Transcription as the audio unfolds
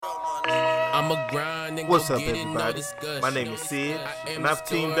What's up, everybody? My name is Sid, and I've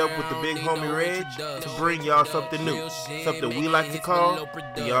teamed up with the big homie Reg to bring y'all something new, something we like to call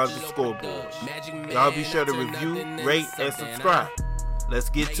Beyond the Scoreboard. Y'all be sure to review, rate, and subscribe. Let's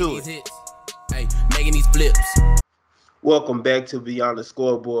get to it. Making these flips. Welcome back to Beyond the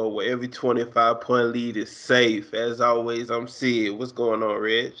Scoreboard, where every 25-point lead is safe. As always, I'm Sid. What's going on,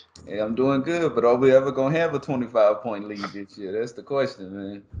 Reg? Hey, I'm doing good, but are we ever gonna have a 25-point lead this year? That's the question,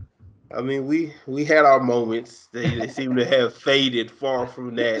 man. I mean, we had our moments. They seem to have faded far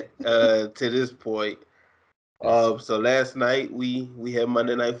from that to this point. So last night we had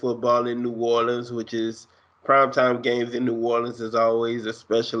Monday Night Football in New Orleans, which is primetime games in New Orleans is always a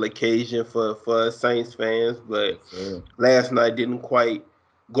special occasion for us Saints fans. But last night didn't quite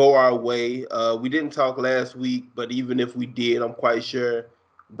go our way. We didn't talk last week, but even if we did, I'm quite sure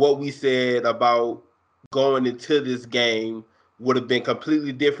what we said about going into this game would have been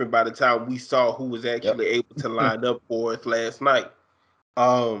completely different by the time we saw who was actually able to line up for us last night.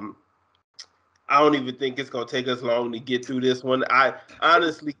 I don't even think it's going to take us long to get through this one. I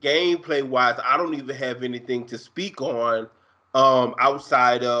honestly, gameplay-wise, I don't even have anything to speak on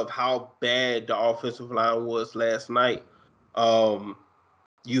outside of how bad the offensive line was last night.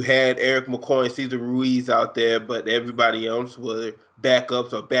 You had Eric McCoy and Cesar Ruiz out there, but everybody else were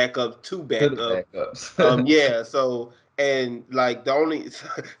backups or backups to backups. Yeah, so... And like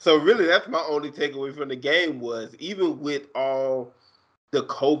so really that's my only takeaway from the game was even with all the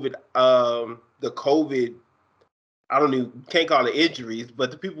COVID, I don't even can't call it injuries,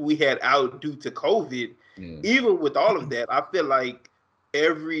 but the people we had out due to COVID, even with all of that, I feel like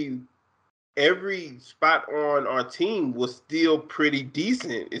every spot on our team was still pretty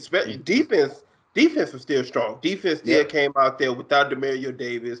decent. Especially defense was still strong. Defense still came out there without Demario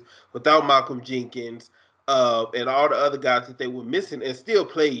Davis, without Malcolm Jenkins. And all the other guys that they were missing, and still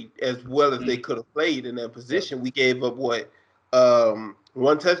played as well as they could have played in that position. We gave up one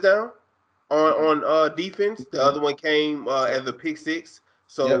touchdown on defense. The other one came as a pick six.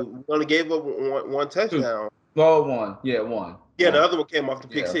 So we only gave up one touchdown. One. Yeah, one. Yeah, the other one came off the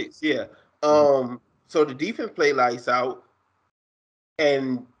pick six. Yeah. So the defense played lights out,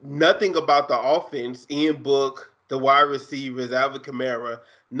 and nothing about the offense, Ian Book, the wide receivers, Alvin Kamara,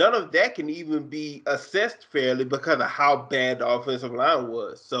 none of that can even be assessed fairly because of how bad the offensive line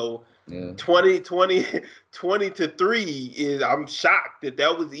was. So 20 to 3 is, I'm shocked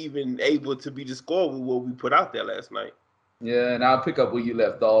that was even able to be the score with what we put out there last night. Yeah, and I'll pick up where you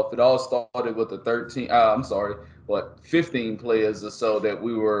left off. It all started with the 15 players or so that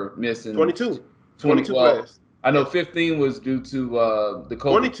we were missing. 22 players. I know 15 was due to the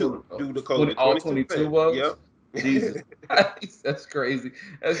COVID. 22 due to COVID. All 22 was? Yep. Jesus. That's crazy.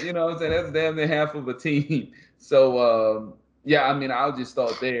 That's, you know what I'm saying? That's damn near half of a team. So, I mean, I'll just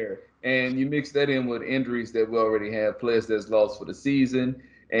start there. And you mix that in with injuries that we already have, players that's lost for the season.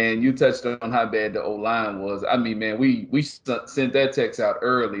 And you touched on how bad the O-line was. I mean, man, we sent that text out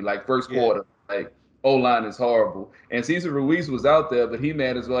early, like first quarter. Like, O-line is horrible. And Cesar Ruiz was out there, but he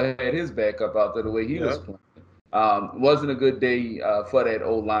might as well had his backup out there the way he was playing. Wasn't a good day for that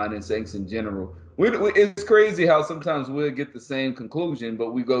O-line and Saints in general. It's crazy how sometimes we'll get the same conclusion,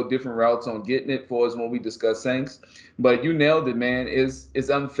 but we go different routes on getting it for us when we discuss Saints. But you nailed it, man. It's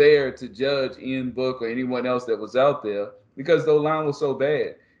unfair to judge Ian Book or anyone else that was out there because the O-line was so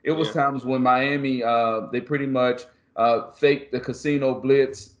bad. It was times when Miami, they pretty much faked the casino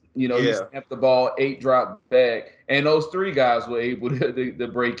blitz. You snapped the ball, 8 drop back, and those 3 guys were able to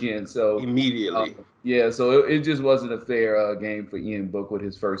break in. So immediately. So it just wasn't a fair game for Ian Book with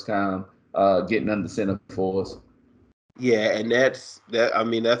his first time getting under center for us. Yeah, and that's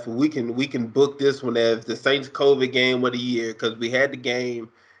we can book this one as the Saints COVID game of the year because we had the game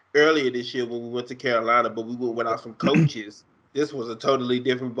earlier this year when we went to Carolina, but we went without some coaches. This was a totally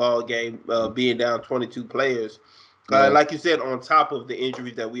different ball game, being down 22 players. Like you said, on top of the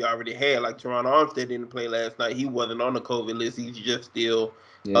injuries that we already had, like Teron Armstead didn't play last night. He wasn't on the COVID list. He's just still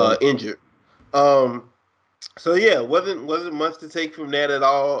injured. Wasn't much to take from that at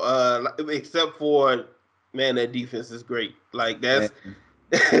all, except for, man, that defense is great. Like that's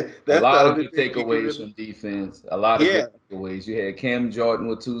a lot of good takeaways from defense. A lot of good takeaways. You had Cam Jordan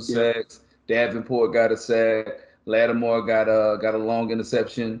with 2 sacks. Davenport got a sack. Lattimore got a long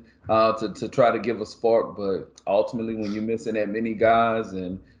interception to try to give a spark, but ultimately when you're missing that many guys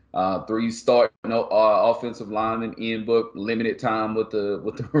and 3 starting offensive linemen, Ian Book, limited time with the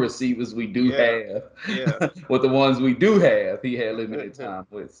receivers we do have, with the ones we do have, he had limited time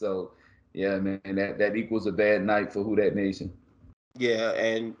with. So yeah, man, that equals a bad night for Who Dat Nation. Yeah,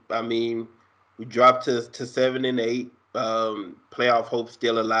 and I mean we dropped to 7-8. playoff hope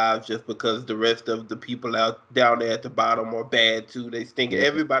still alive just because the rest of the people out down there at the bottom are bad too. They stink. Yeah.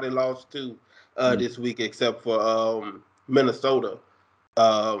 Everybody lost too this week except for Minnesota.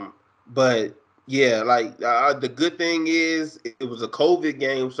 Um, but yeah, like the good thing is it was a COVID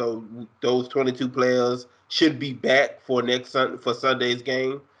game, so those 22 players should be back for for Sunday's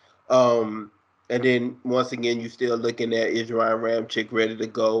game. Um, and then once again, you're still looking at is Ryan Ramczyk ready to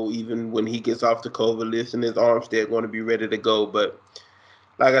go, even when he gets off the COVID list, and his arm's still going to be ready to go. But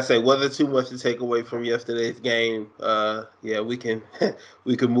like I say, wasn't too much to take away from yesterday's game. Yeah, we can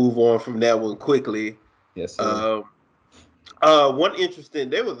we can move on from that one quickly. Yes, sir. One interesting,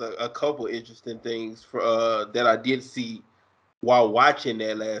 there was a couple interesting things that I did see while watching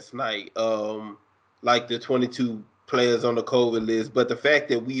that last night. Like the 22 players on the COVID list, but the fact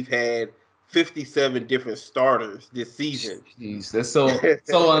that we've had 57 different starters this season. Jeez, that's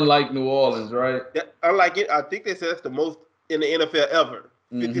so unlike New Orleans, right? Unlike it, I think they said that's the most in the NFL ever.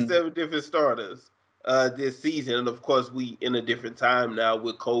 57 different starters this season, and of course we in a different time now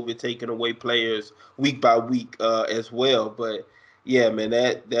with COVID taking away players week by week as well. But yeah, man,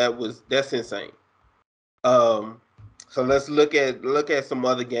 that's insane. So let's look at some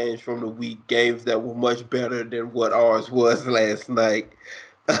other games from the week, games that were much better than what ours was last night.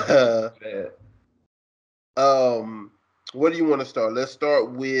 Where do you want to start? Let's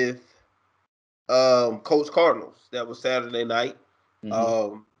start with Colts Cardinals. That was Saturday night.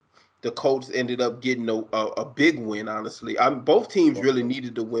 The Colts ended up getting a big win. Honestly, both teams really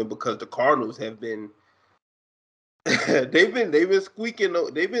needed to win because the Cardinals have been they've been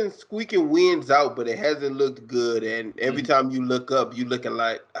squeaking wins out, but it hasn't looked good. And every time you look up, you looking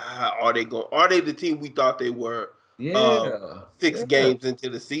like, are they the team we thought they were? Yeah. 6 games into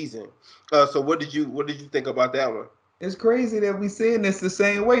the season. So what did you think about that one? It's crazy that we saying this the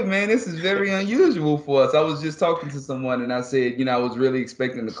same way, man. This is very unusual for us. I was just talking to someone and I said, I was really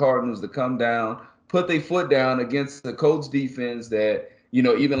expecting the Cardinals to come down, put their foot down against the Colts defense that,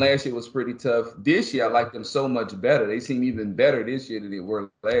 even last year was pretty tough. This year, I like them so much better. They seem even better this year than they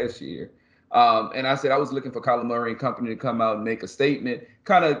were last year. And I said I was looking for Kyler Murray and company to come out and make a statement,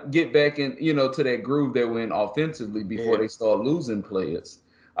 kind of get back in, to that groove they were in offensively before they start losing players.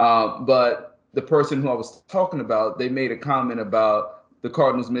 But the person who I was talking about, they made a comment about the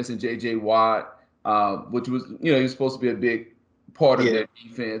Cardinals missing J.J. Watt, which was, he was supposed to be a big part of their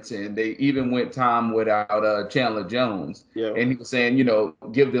defense, and they even went time without Chandler Jones. Yeah. And he was saying,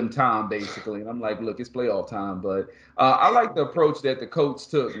 give them time, basically. And I'm like, look, it's playoff time. But I like the approach that the Colts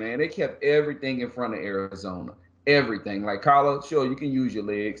took, man. They kept everything in front of Arizona. Everything. Like, Kyler, sure, you can use your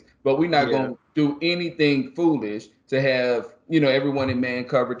legs, but we're not going to do anything foolish to have, everyone in man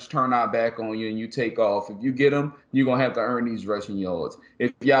coverage turn our back on you and you take off. If you get them, you're going to have to earn these rushing yards.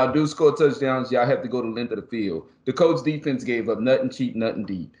 If y'all do score touchdowns, y'all have to go the length of the field. The Colts defense gave up nothing cheap, nothing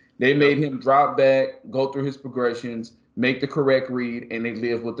deep. They made him drop back, go through his progressions, make the correct read, and they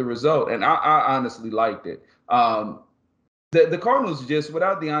lived with the result. And I honestly liked it. The Cardinals just,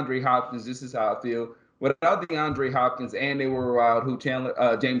 without DeAndre Hopkins, this is how I feel. Without DeAndre Hopkins, and they were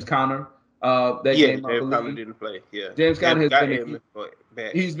without James Conner. Game, James Conner didn't play. Yeah, James Conner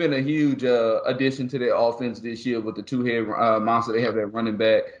he's been a huge addition to their offense this year with the two-head monster they have at running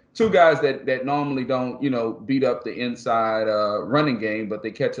back. Two guys that normally don't, beat up the inside running game, but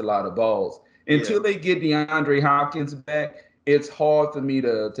they catch a lot of balls. Until they get DeAndre Hopkins back, it's hard for me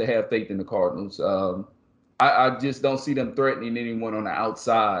to have faith in the Cardinals. I just don't see them threatening anyone on the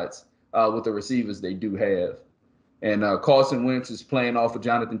outsides with the receivers they do have. And Carson Wentz is playing off of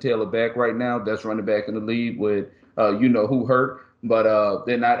Jonathan Taylor back right now. Best running back in the league with who hurt. But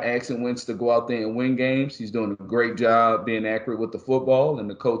they're not asking Wentz to go out there and win games. He's doing a great job being accurate with the football, and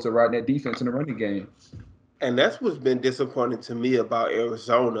the Colts are riding that defense in the running game. And that's what's been disappointing to me about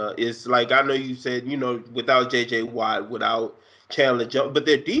Arizona. Is like, I know you said, without J.J. Watt, without Chandler Jones, but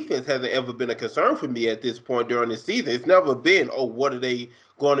their defense hasn't ever been a concern for me at this point during the season. It's never been, what are they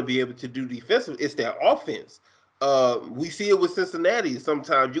going to be able to do defensively? It's their offense. We see it with Cincinnati.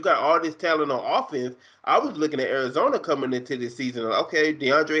 Sometimes you got all this talent on offense. I was looking at Arizona coming into this season. Okay,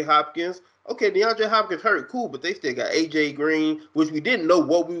 DeAndre Hopkins hurt, cool, but they still got AJ Green, which we didn't know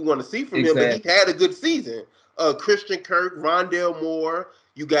what we were going to see from him, but he had a good season. Christian Kirk, Rondale Moore,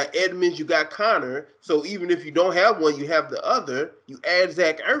 you got Edmonds, you got Connor. So even if you don't have one, you have the other. You add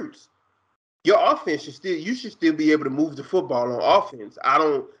Zach Ertz. Your offense should still be able to move the football on offense. I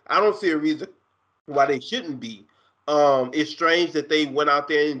don't see a reason why they shouldn't be. It's strange that they went out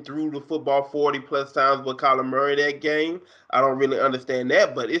there and threw the football 40 plus times with Kyler Murray that game. I don't really understand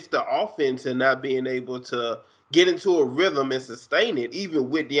that, but it's the offense and not being able to get into a rhythm and sustain it, even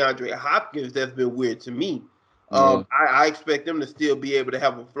with DeAndre Hopkins. That's been weird to me. Yeah. I expect them to still be able to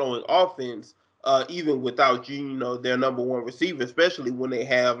have a flowing offense, even without their number one receiver, especially when they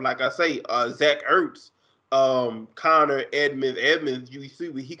have, like I say, Zach Ertz, Connor Edmonds. You see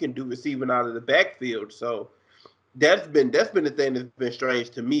what he can do receiving out of the backfield. So that's been the thing that's been strange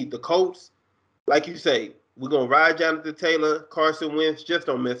to me. The Colts, like you say, we're gonna ride Jonathan Taylor, Carson Wentz. Just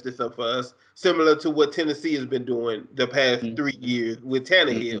don't mess this up for us. Similar to what Tennessee has been doing the past 3 years with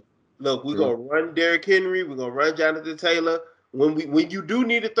Tannehill. Look, we're gonna run Derrick Henry. We're gonna run Jonathan Taylor. When you do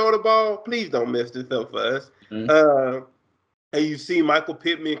need to throw the ball, please don't mess this up for us. And you see Michael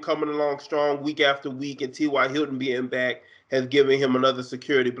Pittman coming along strong week after week, and T.Y. Hilton being back has given him another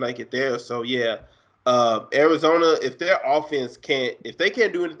security blanket there. So yeah, Arizona, if they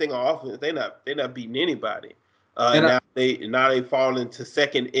can't do anything on offense, they're not beating anybody. Now they fall into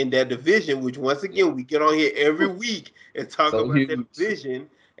second in that division, which once again we get on here every week and talk about that division,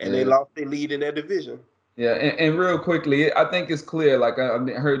 and they lost their lead in that division. Yeah, and real quickly, I think it's clear. Like I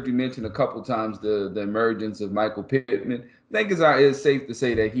heard you mention a couple times the emergence of Michael Pittman. I think it's safe to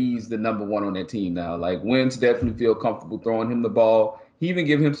say that he's the number one on that team now. Like Wentz definitely feel comfortable throwing him the ball. He even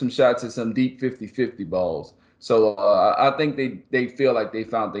give him some shots at some deep 50-50 balls. So I think they feel like they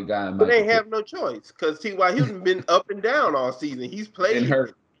found their guy in Michael But they have Pittman. no choice because T.Y. Hilton been up and down all season. He's played. Been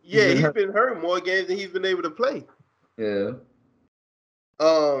hurt. Yeah, he's been hurt more games than he's been able to play. Yeah.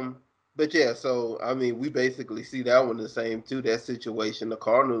 But yeah, so I mean, we basically see that one the same too. That situation, the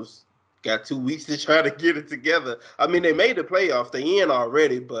Cardinals got 2 weeks to try to get it together. I mean, they made the playoffs, they in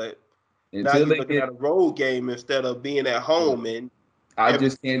already, but now you're looking at a road game instead of being at home. And I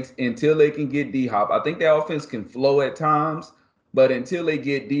just can't until they can get D-Hop. I think their offense can flow at times, but until they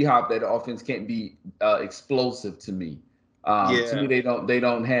get D-Hop, that offense can't be explosive to me. To me, they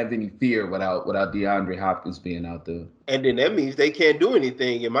don't have any fear without DeAndre Hopkins being out there. And then that means they can't do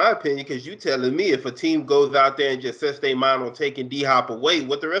anything, in my opinion, because you telling me if a team goes out there and just sets their mind on taking D-Hop away,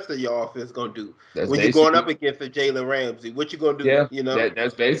 what the rest of your offense gonna do? When you're going up against the Jalen Ramsey, what you gonna do? Yeah,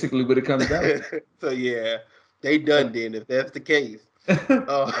 that's basically what it comes down to. So yeah, they done then if that's the case. A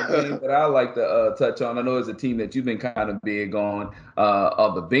game that I like to touch on, I know it's a team that you've been kind of big on,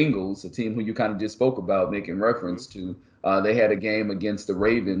 are the Bengals, a team who you kind of just spoke about making reference to. They had a game against the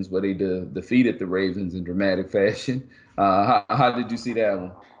Ravens where they defeated the Ravens in dramatic fashion. How did you see that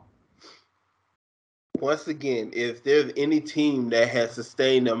one? Once again, if there's any team that has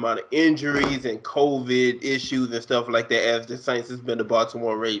sustained the amount of injuries and COVID issues and stuff like that as the Saints, has been the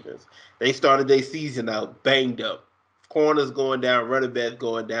Baltimore Ravens. They started their season out banged up. Corners going down, running backs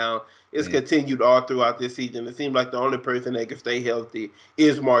going down. It's continued all throughout this season. It seems like the only person that can stay healthy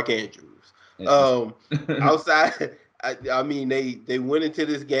is Mark Andrews. Outside, I mean, they went into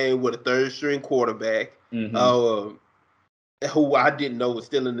this game with a third string quarterback. Who I didn't know was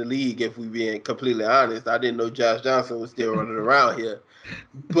still in the league, if we being completely honest. I didn't know Josh Johnson was still running around here.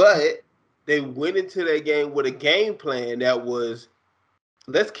 But they went into that game with a game plan that was,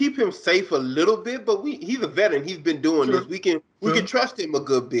 let's keep him safe a little bit, but he's a veteran. He's been doing this. We can trust him a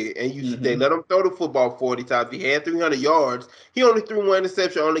good bit. And they let him throw the football 40 times. He had 300 yards. He only threw one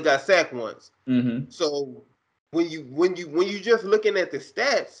interception, only got sacked once. So when you just looking at the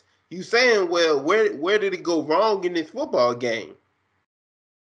stats, you saying, well, where did it go wrong in this football game?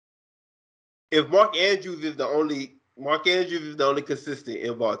 If Mark Andrews is the only consistent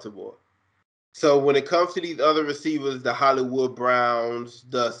in Baltimore. So when it comes to these other receivers, the Hollywood Browns,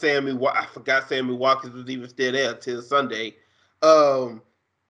 I forgot Sammy Watkins was even still there until Sunday.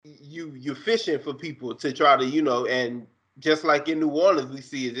 You're fishing for people to try to, and just like in New Orleans, we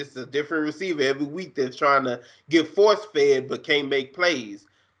see it. It's a different receiver every week that's trying to get force fed but can't make plays.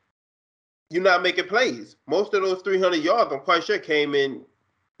 You're not making plays. Most of those 300 yards, I'm quite sure, came in,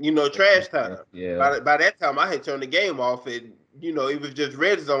 trash time. Yeah. By that time, I had turned the game off, and it was just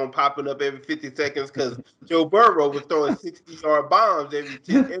red zone popping up every 50 seconds because Joe Burrow was throwing 60-yard bombs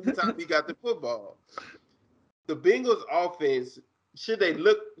every time he got the football. The Bengals offense, should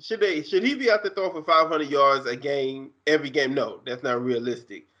he be out there throwing for 500 yards a game every game? No, that's not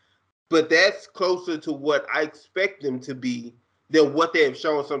realistic. But that's closer to what I expect them to be than what they have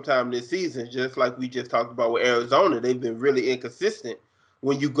shown sometime this season. Just like we just talked about with Arizona, they've been really inconsistent.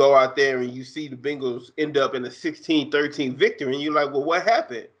 When you go out there and you see the Bengals end up in a 16-13 victory, and you're like, well, what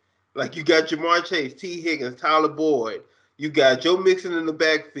happened? Like, you got Jamar Chase, T. Higgins, Tyler Boyd. You got Joe Mixon in the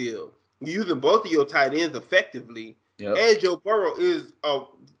backfield. You're using both of your tight ends effectively. Yep. And Joe Burrow is,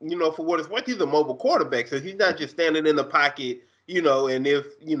 for what it's worth, he's a mobile quarterback. So he's not just standing in the pocket, and if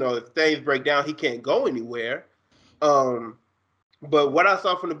things break down, he can't go anywhere. But what I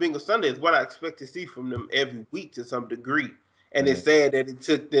saw from the Bengals Sunday is what I expect to see from them every week to some degree. And it's sad that it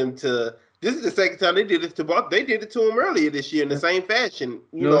took them to This is the second time they did it to Baltimore. They did it to him earlier this year in the same fashion.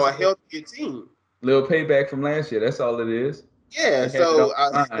 A healthier team. Little payback from last year. That's all it is. Yeah. So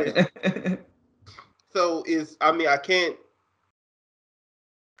I can't.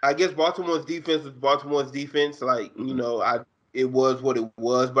 I guess Baltimore's defense was Baltimore's defense. Like, it was what it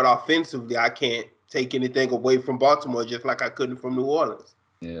was. But offensively, I can't take anything away from Baltimore just like I couldn't from New Orleans.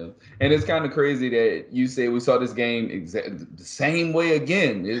 Yeah. And it's kind of crazy that you say we saw this game the same way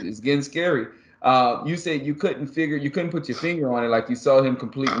again. It's getting scary. You said you couldn't put your finger on it. Like you saw him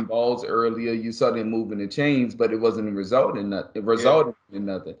completing balls earlier. You saw them moving the chains, but it wasn't resulting in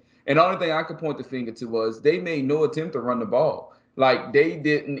nothing. And the only thing I could point the finger to was they made no attempt to run the ball. Like they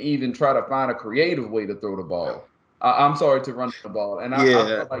didn't even try to find a creative way to throw the ball. I'm sorry, to run the ball. And I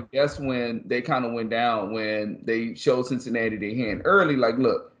felt like that's when they kind of went down, when they showed Cincinnati their hand early. Like,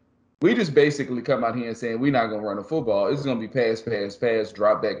 look, we just basically come out here and saying we're not going to run a football. It's going to be pass,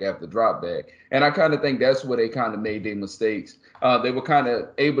 drop back after drop back. And I kind of think that's where they kind of made their mistakes. They were kind of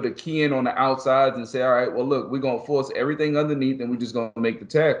able to key in on the outsides and say, all right, well, look, we're going to force everything underneath and we're just going to make the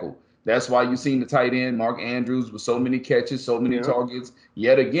tackle. That's why you seen the tight end, Mark Andrews, with so many catches, so many targets,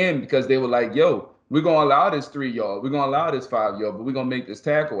 yet again, because they were like, yo, we're going to allow this 3 yard. We're going to allow this 5 yard, but we're going to make this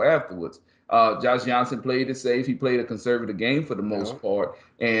tackle afterwards. Josh Johnson played it safe. He played a conservative game for the most part.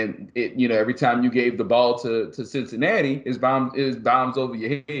 And, every time you gave the ball to Cincinnati, it's bombs over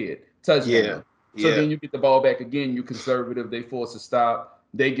your head. Touchdown. Yeah. So then you get the ball back again. You conservative. They force a stop.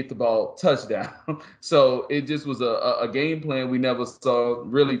 They get the ball, touchdown. So it just was a game plan we never saw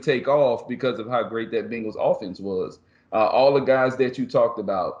really take off because of how great that Bengals offense was. All the guys that you talked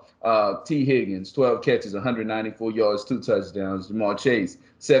about, T. Higgins, 12 catches, 194 yards, 2 touchdowns. Jamar Chase,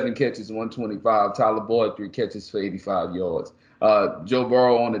 7 catches, 125. Tyler Boyd, 3 catches for 85 yards. Joe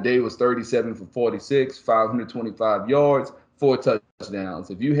Burrow on the day was 37 for 46, 525 yards, 4 touchdowns.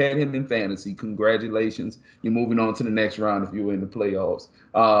 If you had him in fantasy, congratulations. You're moving on to the next round if you were in the playoffs.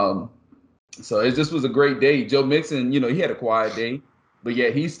 So it just was a great day. Joe Mixon, he had a quiet day, but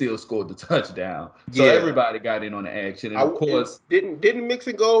yet he still scored the touchdown. So everybody got in on the action. And of course, didn't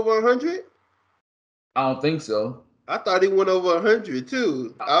Mixon go over 100? I don't think so. I thought he went over 100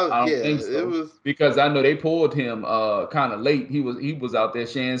 too. I don't think so. It was because I know they pulled him kind of late. He was out there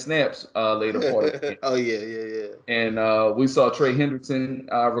sharing snaps later part of the game. Oh yeah. And we saw Trey Hendrickson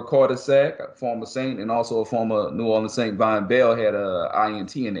record a sack, a former Saint, and also a former New Orleans Saint. Von Bell had a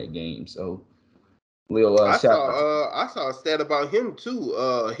INT in that game. So I saw a stat about him too.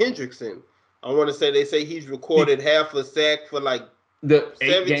 Hendrickson. I want to say they say he's recorded half a sack for like the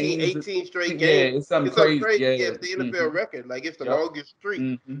 18 straight games. Yeah, it's something crazy. Yeah, it's the NFL record. Like it's the longest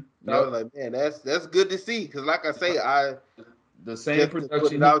streak. I was like, man, that's good to see. Because like I say, the same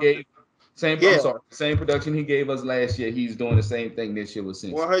production he gave. Same production he gave us last year. He's doing the same thing this year with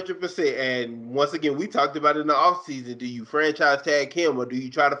Cincinnati. 100%. And once again, we talked about it in the offseason. Do you franchise tag him or do you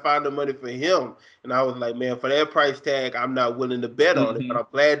try to find the money for him? And I was like, man, for that price tag, I'm not willing to bet on it. But I'm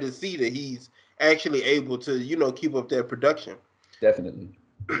glad to see that he's actually able to, keep up that production. Definitely.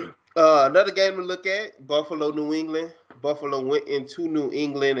 Another game to look at, Buffalo, New England. Buffalo went into New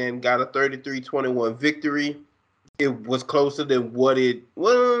England and got a 33-21 victory. It was closer than what it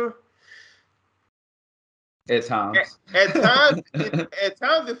was. At times. At times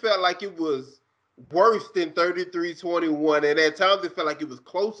it felt like it was worse than 33-21, and at times it felt like it was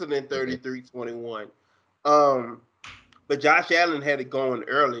closer than 33-21. But Josh Allen had it going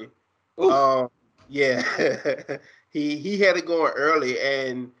early. He had it going early,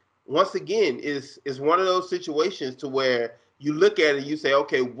 and once again, it's one of those situations to where you look at it and you say,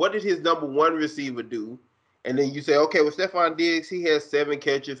 okay, what did his number one receiver do? And then you say, okay, well, Stephon Diggs, he has 7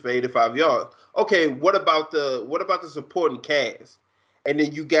 catches for 85 yards. Okay, what about the supporting cast? And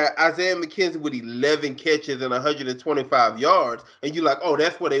then you got Isaiah McKenzie with 11 catches and 125 yards, and you're like, oh,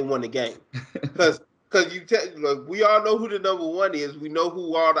 that's where they won the game. Because we all know who the number one is. We know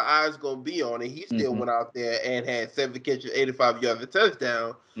who all the eyes going to be on, and he still went out there and had 7 catches, 85 yards, a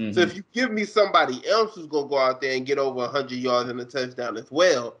touchdown. So if you give me somebody else who's going to go out there and get over 100 yards and a touchdown as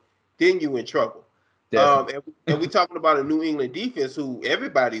well, then you're in trouble. And we're talking about a New England defense who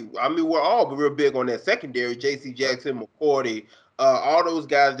everybody, we're real big on that secondary. J.C. Jackson, McCourty, all those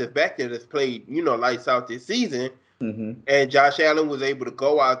guys that's back there that's played, lights out this season. And Josh Allen was able to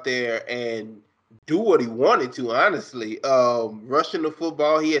go out there and do what he wanted to, honestly. Rushing the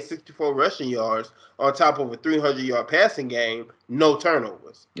football, he had 64 rushing yards on top of a 300-yard passing game, no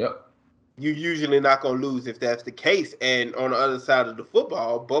turnovers. Yep. You're usually not going to lose if that's the case. And on the other side of the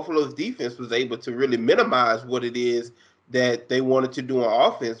football, Buffalo's defense was able to really minimize what it is that they wanted to do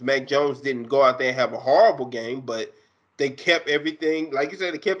on offense. Mac Jones didn't go out there and have a horrible game, but they kept everything, like you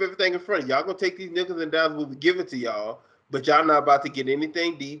said, they kept everything in front of y'all. Gonna take these nickels and dimes, we'll give it to y'all, but y'all not about to get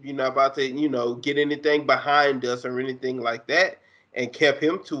anything deep. You're not about to, get anything behind us or anything like that. And kept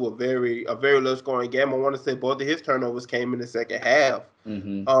him to a very low scoring game. I want to say both of his turnovers came in the second half.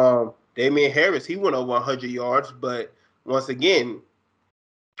 Damian Harris, he went over 100 yards, but once again,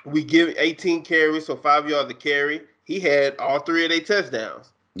 we give 18 carries, so 5 yards a carry. He had all 3 of their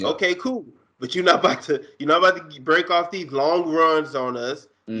touchdowns. Yep. Okay, cool. But you're not about to break off these long runs on us.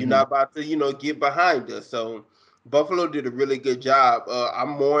 You're not about to, get behind us. So Buffalo did a really good job. I'm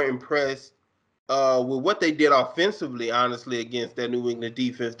more impressed with what they did offensively, honestly, against that New England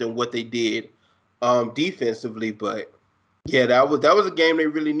defense than what they did defensively. But yeah, that was a game they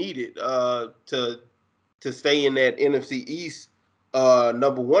really needed to stay in that NFC East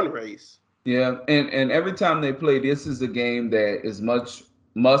number 1 race. Yeah, and every time they play, this is a game that is much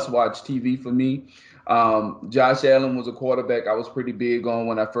must-watch TV for me. Josh Allen was a quarterback I was pretty big on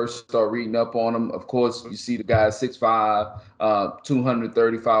when I first started reading up on him. Of course, you see the guy 6'5",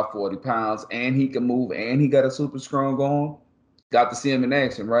 235, 40 pounds, and he can move, and he got a super strong arm. Got to see him in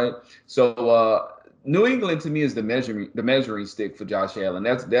action, right? So New England to me is the measuring stick for Josh Allen.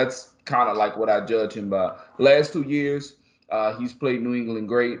 That's kind of like what I judge him by. Last 2 years, he's played New England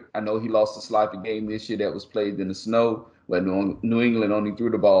great. I know he lost a sloppy game this year that was played in the snow, but New England only threw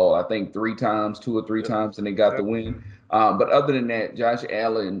the ball, I think, 2 or 3 times, and they got the win. But other than that, Josh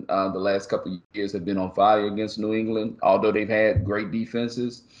Allen, the last couple of years have been on fire against New England, although they've had great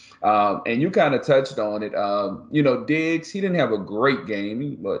defenses. And you kind of touched on it. Diggs, he didn't have a great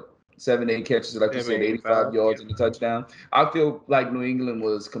game, but 7, 8 catches, like you said, 85 yards and a touchdown. I feel like New England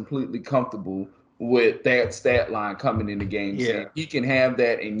was completely comfortable with that stat line coming in the game. Yeah. Saying he can have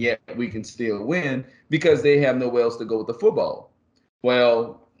that, and yet we can still win because they have nowhere else to go with the football.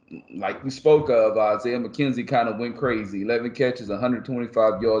 Well, like we spoke of, Isaiah McKenzie kind of went crazy. 11 catches,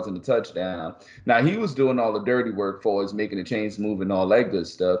 125 yards, and a touchdown. Now, he was doing all the dirty work for us, making the chains move and all that good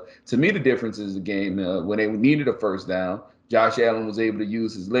stuff. To me, the difference is the game when they needed a first down, Josh Allen was able to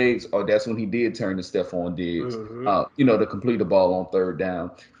use his legs, or that's when he did turn to Stephon Diggs, to complete the ball on 3rd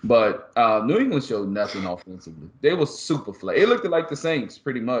down. But New England showed nothing offensively. They were super flat. It looked like the Saints,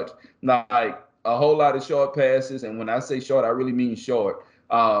 pretty much. Like a whole lot of short passes, and when I say short, I really mean short.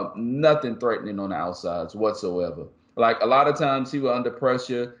 Nothing threatening on the outsides whatsoever. Like a lot of times he was under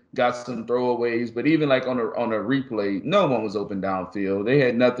pressure, got some throwaways, but even like on a replay, no one was open downfield. They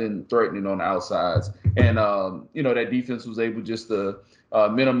had nothing threatening on the outsides. And, that defense was able just to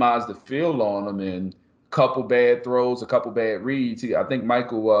minimize the field on them, and a couple bad throws, a couple bad reads. I think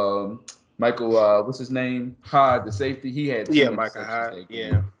Michael, what's his name? Hyde, the safety, he had 2 Michael Hyde.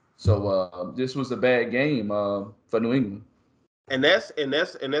 Yeah. So this was a bad game for New England. And that's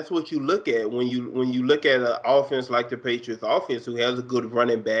what you look at when you look at an offense like the Patriots offense, who has a good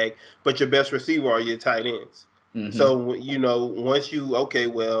running back, but your best receiver are your tight ends. So once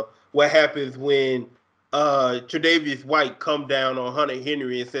what happens when Tre'Davious White come down on Hunter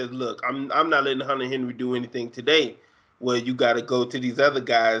Henry and says, "Look, I'm not letting Hunter Henry do anything today." Well, you got to go to these other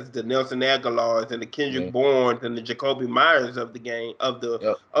guys, the Nelson Aguilars and the Kendrick Bournes and the Jacoby Myers of the game of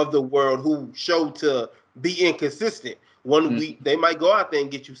the world, who show to be inconsistent. One week they might go out there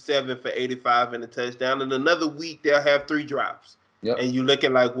and get you 7 for 85 and a touchdown, and another week they'll have 3 drops. And you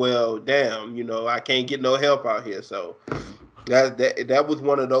looking like, well, damn, I can't get no help out here. So that was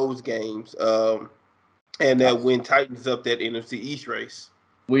one of those games, and that win tightens up that NFC East race.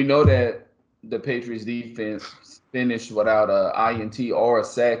 We know that the Patriots defense finished without an INT or a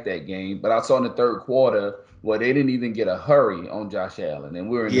sack that game, but I saw in the 3rd quarter where they didn't even get a hurry on Josh Allen, and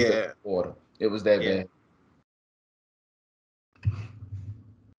we were in the 3rd quarter. It was that bad.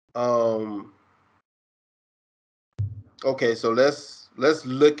 Okay, so let's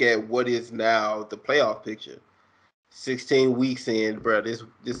look at what is now the playoff picture. 16 weeks in, bro. This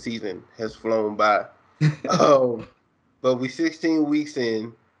season has flown by. But we 16 weeks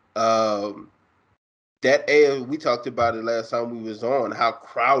in. We talked about it last time we was on, how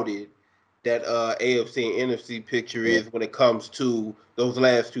crowded that AFC and NFC picture is when it comes to those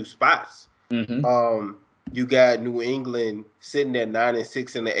last 2 spots. You got New England sitting at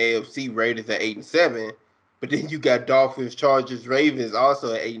 9-6 in the AFC, Raiders at 8-7, but then you got Dolphins, Chargers, Ravens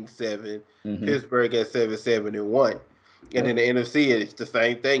also at 8-7, Pittsburgh at 7-1, and in the NFC it's the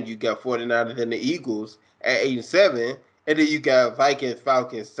same thing. You got 49ers and the Eagles at 8-7, and then you got Vikings,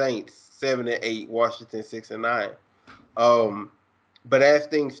 Falcons, Saints 7-8, Washington 6-9. But as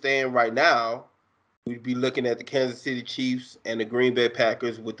things stand right now, we'd be looking at the Kansas City Chiefs and the Green Bay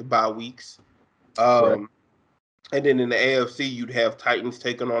Packers with the bye weeks. And then in the AFC, you'd have Titans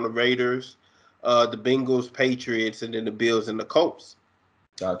taking on the Raiders, the Bengals, Patriots, and then the Bills and the Colts.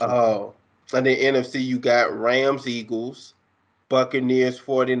 Gotcha. And then NFC, you got Rams, Eagles, Buccaneers,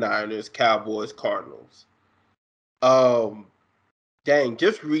 49ers, Cowboys, Cardinals. Dang,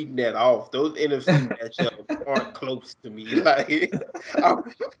 just reading that off, those NFC matchups aren't close to me. Like, I,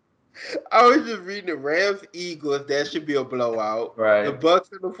 I was just reading the Rams, Eagles, that should be a blowout. Right. The Bucks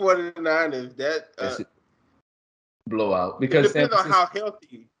and the 49ers, that blowout. It Because depends on how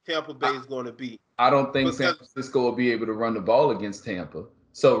healthy Tampa Bay is going to be. I don't think San Francisco will be able to run the ball against Tampa.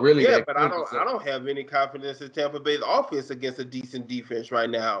 So really, yeah, but I don't have any confidence in Tampa Bay's offense against a decent defense right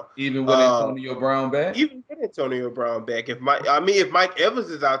now. Even with Antonio Brown back. Even with Antonio Brown back, if Mike Evans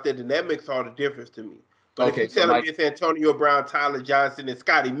is out there, then that makes all the difference to me. But if you're telling me it's Antonio Brown, Tyler Johnson, and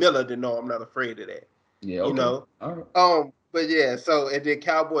Scotty Miller, then no, I'm not afraid of that. Yeah, okay. You know. All right. But yeah, so and then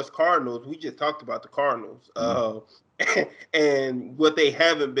Cowboys Cardinals, we just talked about the Cardinals. And what they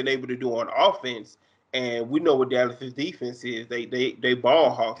haven't been able to do on offense. And we know what Dallas's defense is. They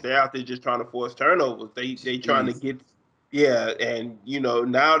ball hawks. They're out there just trying to force turnovers. They trying to get, and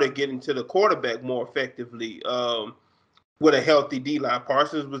now they're getting to the quarterback more effectively. With a healthy D line,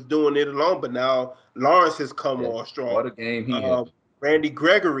 Parsons was doing it alone, but now Lawrence has come on strong. What a game he had. Randy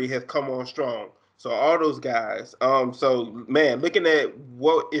Gregory has come on strong. So all those guys. So man, looking at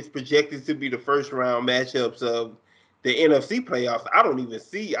what is projected to be the first round matchups of the NFC playoffs, I don't even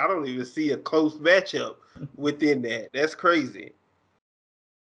see a close matchup within that. That's crazy.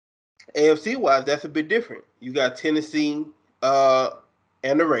 AFC wise, that's a bit different. You got Tennessee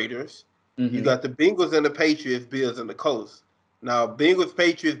and the Raiders. Mm-hmm. You got the Bengals and the Patriots, Bills and the Colts. Now, Bengals,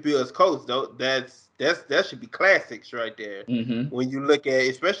 Patriots, Bills, Colts, though, that should be classics right there. Mm-hmm. When you look at,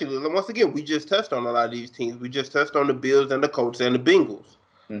 especially once again, we just touched on a lot of these teams. We just touched on the Bills and the Colts and the Bengals.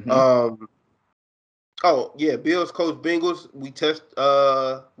 Mm-hmm. Oh yeah, Bills, Colts, Bengals. We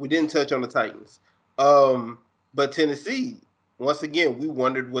didn't touch on the Titans. But Tennessee, once again, we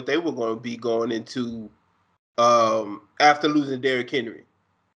wondered what they were going to be going into after losing Derrick Henry.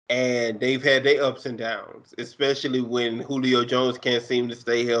 And they've had their ups and downs, especially when Julio Jones can't seem to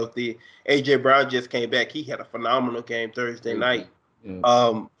stay healthy. A.J. Brown just came back. He had a phenomenal game Thursday night,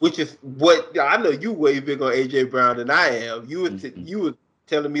 which is what I know you way bigger on A.J. Brown than I am. You were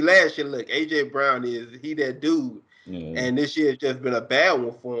telling me last year, look, A.J. Brown is that dude, and this year has just been a bad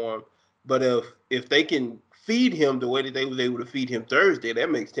one for him. But if they can feed him the way that they was able to feed him Thursday, that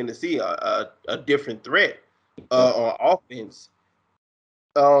makes Tennessee a different threat on offense.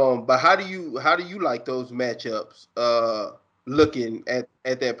 But how do you like those matchups? Looking at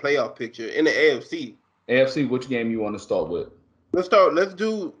that playoff picture in the AFC. AFC, which game you want to start with? Let's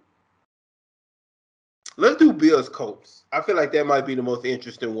do Bills Colts. I feel like that might be the most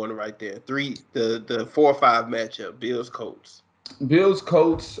interesting one right there. The 4-5 matchup, Bills Colts. Bills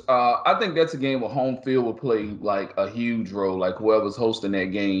Colts. I think that's a game where home field will play like a huge role. Like whoever's hosting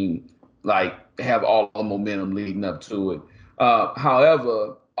that game, like have all the momentum leading up to it.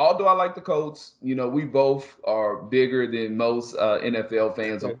 However, although I like the Colts, we both are bigger than most NFL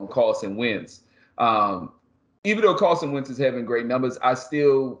fans on Carson Wentz. Even though Carson Wentz is having great numbers, I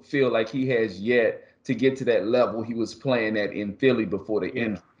still feel like he has yet to get to that level he was playing at in Philly before the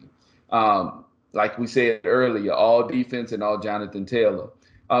injury. Like we said earlier, all defense and all Jonathan Taylor.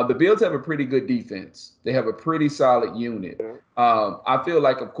 The Bills have a pretty good defense. They have a pretty solid unit. I feel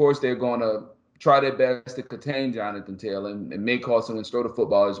like, of course, they're going to try their best to contain Jonathan Taylor and make Carson Wentz throw the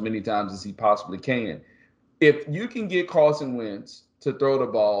football as many times as he possibly can. If you can get Carson Wentz to throw the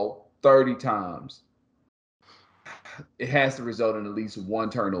ball 30 times, it has to result in at least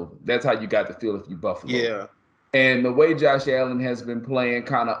one turnover. That's how you got to feel if you Buffalo. Yeah. And the way Josh Allen has been playing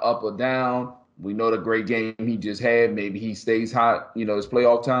kind of up or down, we know the great game he just had. Maybe he stays hot, his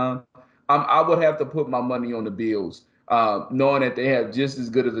playoff time. I would have to put my money on the Bills. Knowing that they have just as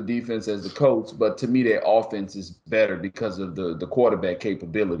good of a defense as the Colts, but to me, their offense is better because of the quarterback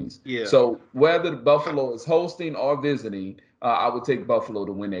capabilities. Yeah. So whether Buffalo is hosting or visiting, I would take Buffalo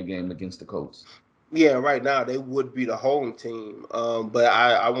to win that game against the Colts. Yeah, right now they would be the home team. But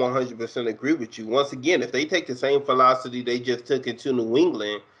I 100% agree with you. Once again, if they take the same philosophy they just took into New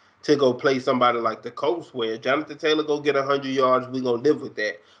England to go play somebody like the Colts, where Jonathan Taylor go get 100 yards, we're going to live with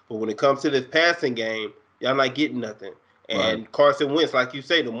that. But when it comes to this passing game, y'all not getting nothing. And right. Carson Wentz, like you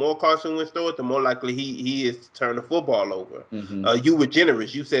say, the more Carson Wentz throw it, the more likely he is to turn the football over. Mm-hmm. You were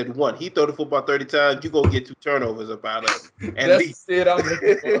generous. You said one. He throw the football 30 times, you go get 2 turnovers about him. That's it. I'm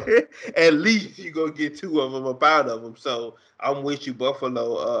looking for. At least you go get 2 of them about of them. So I'm with you.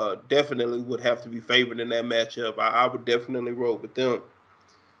 Buffalo definitely would have to be favored in that matchup. I would definitely roll with them.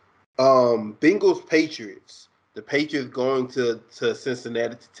 Bengals Patriots. the Patriots going to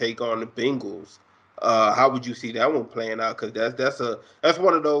Cincinnati to take on the Bengals. How would you see that one playing out? Because that's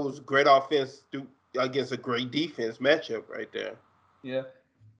one of those great offense against a great defense matchup right there. Yeah,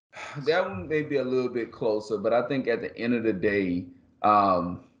 that one may be a little bit closer, but I think at the end of the day,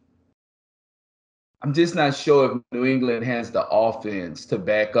 um, I'm just not sure if New England has the offense to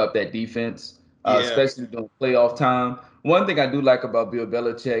back up that defense, Yeah, especially during playoff time. One thing I do like about Bill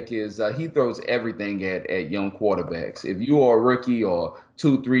Belichick is he throws everything at young quarterbacks. If you are a rookie or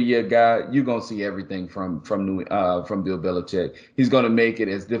 2, 3 year guy, you're gonna see everything from Bill Belichick. He's gonna make it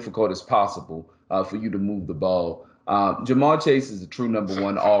as difficult as possible for you to move the ball. Jamar Chase is a true number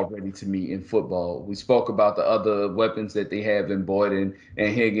one already to me in football. We spoke about the other weapons that they have in Boyd and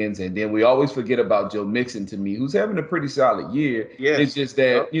Higgins, and then we always forget about Joe Mixon to me, who's having a pretty solid year. yes, It's just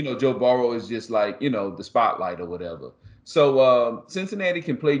that Joe Burrow is just like the spotlight or whatever. So Cincinnati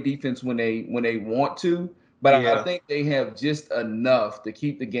can play defense when they want to, but I yeah. think they have just enough to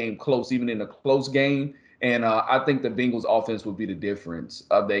keep the game close, even in a close game. And I think the Bengals offense would be the difference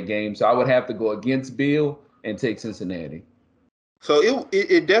of that game. So I would have to go against Bill and take Cincinnati. So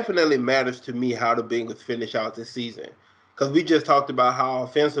it definitely matters to me how the Bengals finish out this season, because we just talked about how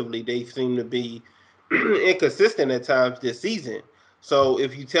offensively they seem to be inconsistent at times this season. So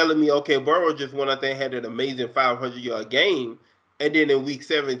if you're telling me, okay, Burrow just went out there and had an amazing 500-yard game, and then in week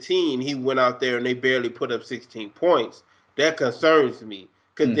 17 he went out there and they barely put up 16 points, that concerns me.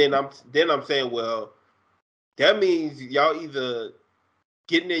 Because then I'm saying, well, that means y'all either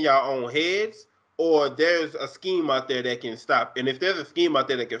getting in your own heads, or there's a scheme out there that can stop. And if there's a scheme out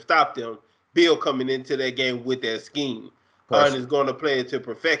there that can stop them, Bill coming into that game with that scheme and is going to play it to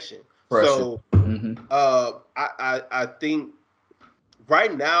perfection. Pressure. So I think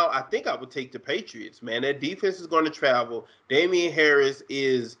right now, I think I would take the Patriots, man. That defense is going to travel. Damian Harris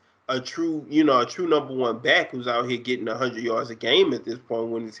is a true number one back who's out here getting 100 yards a game at this point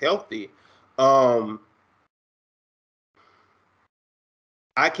when he's healthy.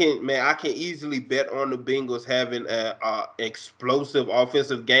 I can easily bet on the Bengals having a explosive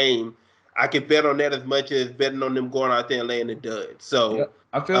offensive game. I can bet on that as much as betting on them going out there and laying a dud. So,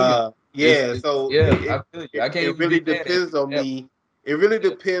 I feel you. Yeah. I feel you. I can't it even really be mad depends on me. It really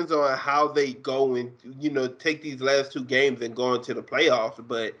depends on how they go and take these last two games and go into the playoffs.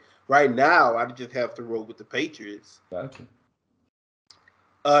 But right now, I just have to roll with the Patriots. Gotcha.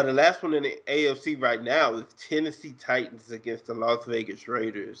 The last one in the AFC right now is Tennessee Titans against the Las Vegas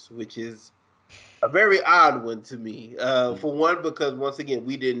Raiders, which is a very odd one to me. For one, because once again,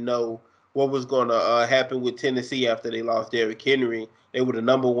 we didn't know what was going to happen with Tennessee after they lost Derrick Henry. They were the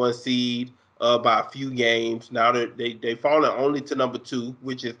number one seed by a few games. Now they've fallen only to number two,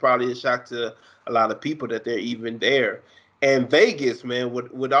 which is probably a shock to a lot of people that they're even there. And Vegas, man,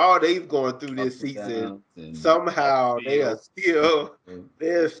 with all they've gone through this season, somehow they're still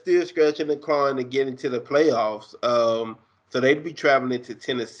scratching and clawing to get into the playoffs. So they'd be traveling to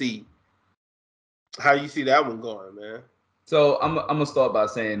Tennessee. How you see that one going, man? So I'm gonna start by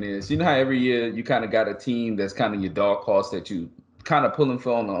saying this. You know how every year you kind of got a team that's kind of your dark horse that you kind of pulling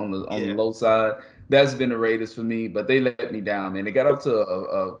for on the low side. That's been the Raiders for me, but they let me down, man. They got up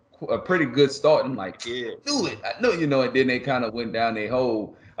to a pretty good start. I'm like, do it. I know, and then they kind of went down their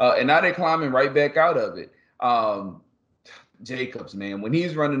hole, and now they're climbing right back out of it. Jacobs, man, when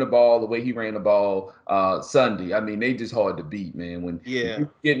he's running the ball the way he ran the ball Sunday, I mean, they just hard to beat, man. When you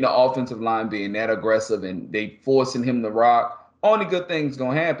getting the offensive line being that aggressive and they forcing him to rock, only good things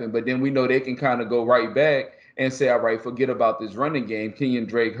gonna happen. But then we know they can kind of go right back and say, all right, forget about this running game. Kenyon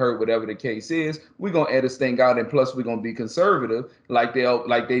Drake hurt, whatever the case is. We're gonna add this thing out, and plus we're gonna be conservative, like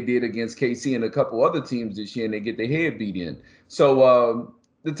they did against KC and a couple other teams this year, and they get their head beat in. So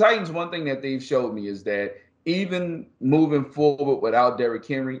the Titans, one thing that they've showed me is that even moving forward without Derrick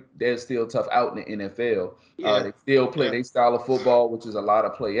Henry, they're still tough out in the NFL. They still play their style of football, which is a lot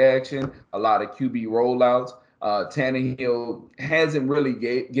of play action, a lot of QB rollouts. Tannehill hasn't really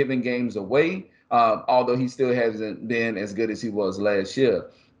given games away, although he still hasn't been as good as he was last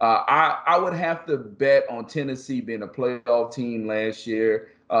year. I would have to bet on Tennessee being a playoff team last year,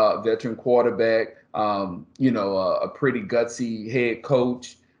 veteran quarterback, a pretty gutsy head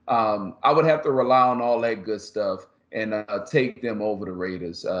coach. I would have to rely on all that good stuff and take them over the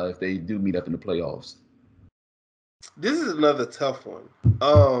Raiders if they do meet up in the playoffs. This is another tough one.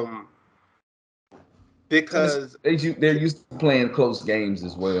 Because they're used to playing close games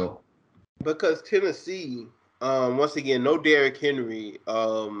as well. Because Tennessee, once again, no Derrick Henry.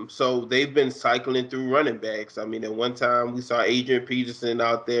 So they've been cycling through running backs. I mean, at one time we saw Adrian Peterson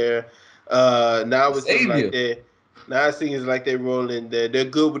out there. Now it seems like Now it seems like they're rolling. They're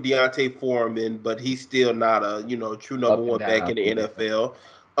good with Deontay Foreman, but he's still not a true number Up and one back down. in the Yeah. NFL.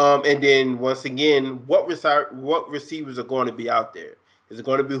 And then once again, what receivers are going to be out there? Is it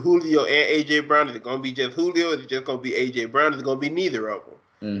going to be Julio and AJ Brown? Is it going to be just Julio? Is it just going to be AJ Brown? Is it going to be neither of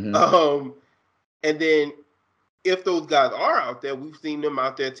them? And then if those guys are out there, we've seen them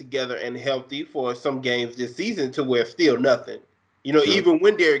out there together and healthy for some games this season to where still nothing. Sure. Even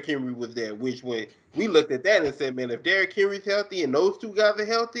when Derrick Henry was there, which when we looked at that and said, man, if Derrick Henry's healthy and those two guys are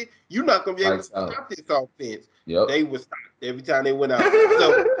healthy, you're not going to be able to stop this offense. Yep. They were stopped every time they went out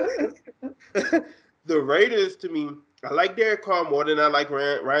there. So the Raiders, to me, I like Derek Carr more than I like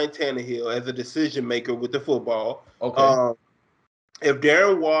Ryan Tannehill as a decision maker with the football. Okay. If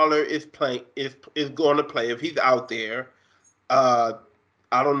Darren Waller is playing, is going to play, if he's out there, I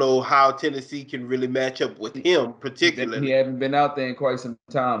don't know how Tennessee can really match up with him, particularly. He hasn't been out there in quite some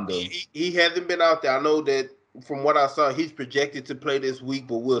time, though. He hasn't been out there. I know that from what I saw, he's projected to play this week,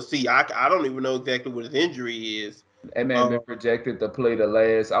 but we'll see. I don't even know exactly what his injury is. That man been projected to play the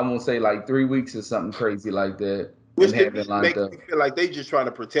last, I won't say like 3 weeks or something crazy like that. Which makes me feel like they just trying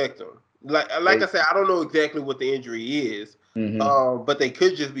to protect him. Like I said, I don't know exactly what the injury is. But they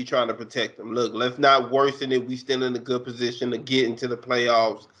could just be trying to protect them. Look, let's not worsen it. We still in a good position to get into the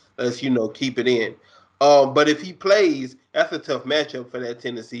playoffs. Let's keep it in. But if he plays, that's a tough matchup for that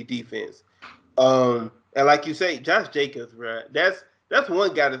Tennessee defense. And like you say, Josh Jacobs, right? That's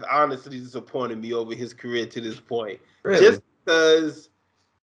one guy that's honestly disappointed me over his career to this point. Really? Just because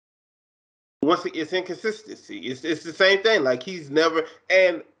it's inconsistency. It's the same thing. Like he's never,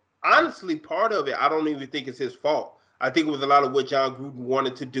 and honestly, part of it, I don't even think it's his fault. I think it was a lot of what John Gruden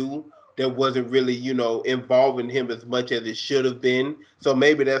wanted to do that wasn't really, involving him as much as it should have been. So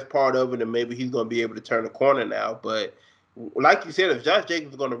maybe that's part of it, and maybe he's going to be able to turn the corner now. But like you said, if Josh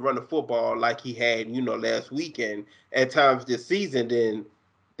Jacobs is going to run the football like he had, last weekend at times this season, then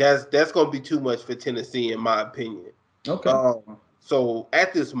that's going to be too much for Tennessee, in my opinion. Okay. So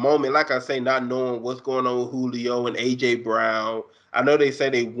at this moment, like I say, not knowing what's going on with Julio and AJ Brown, I know they say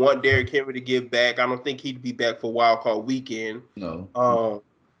they want Derrick Henry to get back. I don't think he'd be back for Wild Card Weekend. No.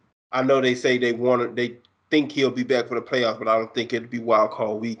 I know they say they think he'll be back for the playoffs, but I don't think it'd be Wild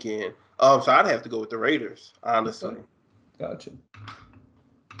Card Weekend. So I'd have to go with the Raiders, honestly. Gotcha.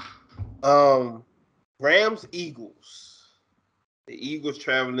 Rams Eagles. The Eagles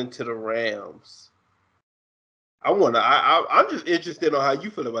traveling to the Rams. I'm just interested on how you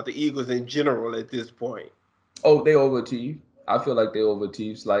feel about the Eagles in general at this point. Oh, they overachieved. I feel like they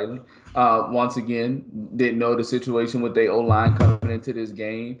overachieved slightly. Once again, didn't know the situation with their O-line coming into this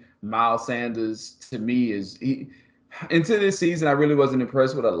game. Miles Sanders, to me, into this season, I really wasn't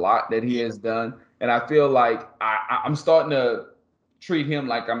impressed with a lot that he has done. And I feel like I'm starting to treat him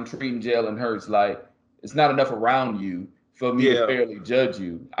like I'm treating Jalen Hurts. Like, it's not enough around you for me to fairly judge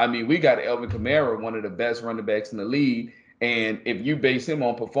you. I mean, we got Alvin Kamara, one of the best running backs in the league. And if you base him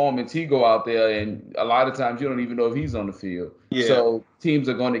on performance, he go out there, and a lot of times you don't even know if he's on the field. Yeah. So teams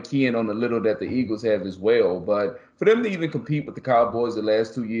are going to key in on the little that the Eagles have as well. But for them to even compete with the Cowboys the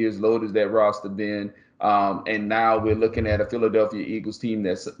last 2 years, load as that roster been, and now we're looking at a Philadelphia Eagles team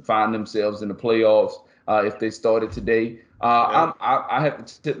that's find themselves in the playoffs if they started today. I have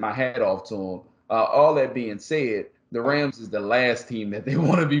to tip my hat off to them. All that being said, the Rams is the last team that they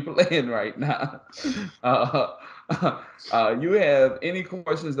want to be playing right now. You have any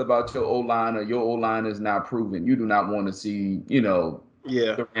questions about your O-line, or your O-line is not proven? You do not want to see,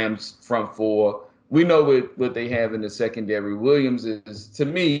 the Rams front four. We know what they have in the secondary. Williams is, to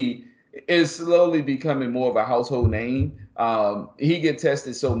me, is slowly becoming more of a household name. He gets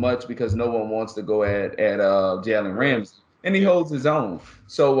tested so much because no one wants to go at Jalen Ramsey, and he holds his own.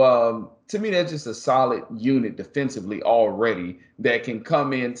 So to me, that's just a solid unit defensively already that can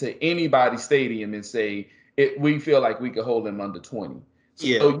come into anybody's stadium and say, we feel like we could hold them under 20. So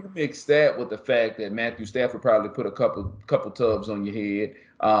you mix that with the fact that Matthew Stafford probably put a couple tubs on your head.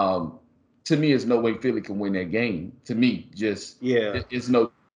 To me, there's no way Philly can win that game. To me, it's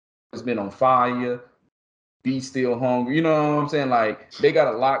been on fire. Be still hungry. You know what I'm saying? Like, they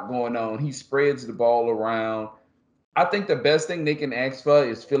got a lot going on. He spreads the ball around. I think the best thing they can ask for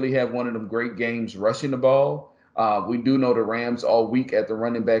is Philly have one of them great games rushing the ball. We do know the Rams all weak at the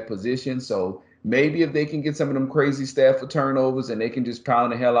running back position, so maybe if they can get some of them crazy Stafford turnovers and they can just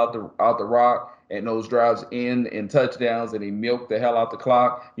pound the hell out the rock and those drives and touchdowns, and they milk the hell out the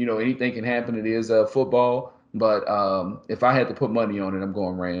clock. Anything can happen. It is football. But if I had to put money on it, I'm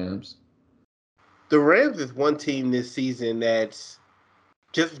going Rams. The Rams is one team this season that's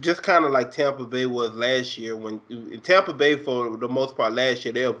just kind of like Tampa Bay was last year. When Tampa Bay, for the most part, last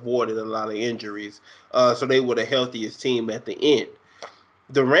year they avoided a lot of injuries, so they were the healthiest team at the end.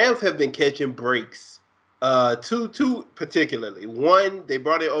 The Rams have been catching breaks. Two particularly. One, they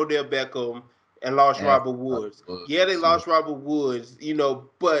brought in Odell Beckham and lost Robert Woods. Yeah, they lost Robert Woods,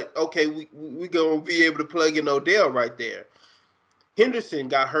 but okay, we gonna be able to plug in Odell right there. Henderson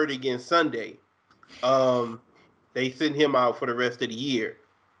got hurt again Sunday. They sent him out for the rest of the year.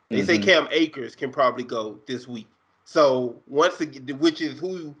 They say Cam Akers can probably go this week. So once again, which is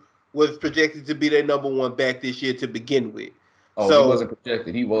who was projected to be their number one back this year to begin with. Oh, so, he wasn't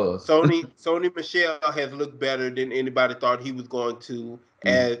projected. He was. Sony Michel has looked better than anybody thought he was going to,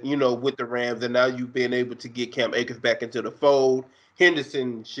 as with the Rams, and now you've been able to get Cam Akers back into the fold.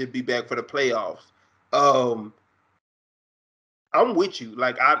 Henderson should be back for the playoffs. I'm with you.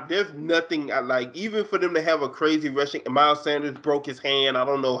 Like, there's nothing I like, even for them to have a crazy rushing. Miles Sanders broke his hand. I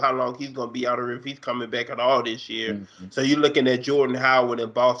don't know how long he's going to be out, or if he's coming back at all this year. So you're looking at Jordan Howard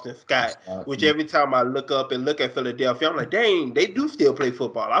and Boston Scott, which every time I look up and look at Philadelphia, I'm like, dang, they do still play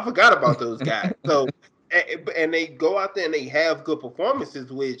football. I forgot about those guys. So, and they go out there and they have good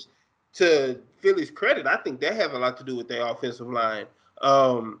performances, which, to Philly's credit, I think that has a lot to do with their offensive line.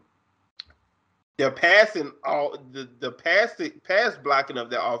 Their passing, the pass blocking of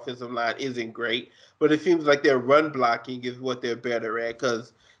their offensive line isn't great, but it seems like their run blocking is what they're better at,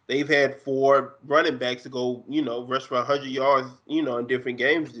 because they've had 4 running backs to go, rush for 100 yards, in different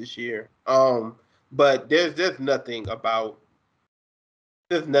games this year. But there's nothing about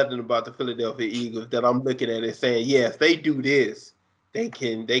the Philadelphia Eagles that I'm looking at and saying, yes, they do this, they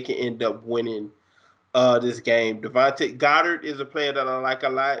can end up winning this game. Devontae Goddard is a player that I like a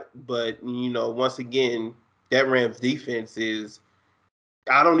lot, but once again, that Rams defense is.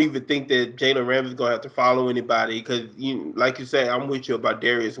 I don't even think that Jalen Ramsey is gonna have to follow anybody, because like you say, I'm with you about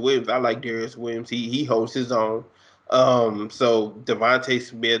Darius Williams. I like Darius Williams. He holds his own. So Devontae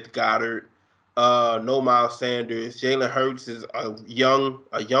Smith, Goddard, no Miles Sanders. Jalen Hurts is a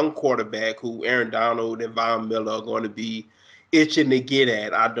young quarterback who Aaron Donald and Von Miller are going to be itching to get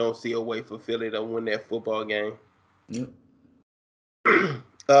at. I don't see a way for Philly to win that football game. Yep.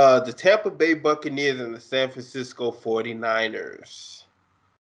 The Tampa Bay Buccaneers and the San Francisco 49ers.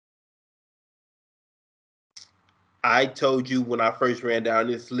 I told you when I first ran down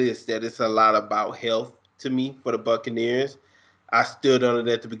this list that it's a lot about health to me for the Buccaneers. I stood on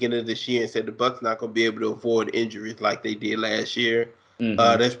it at the beginning of this year and said the Bucs not going to be able to avoid injuries like they did last year.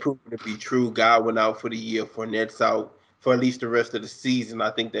 That's proven to be true. Godwin out for the year. Fournette's out for at least the rest of the season.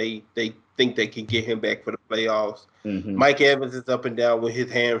 I think they think they can get him back for the playoffs. Mike Evans is up and down with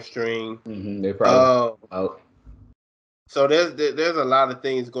his hamstring. They probably out. So there's a lot of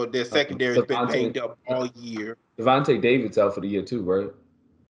things going. Their secondary has been banged up all year. Devontae David's out for the year too, right?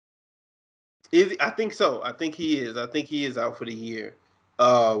 I think so. I think he is. I think he is out for the year.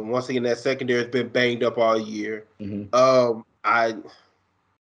 Once again, that secondary has been banged up all year.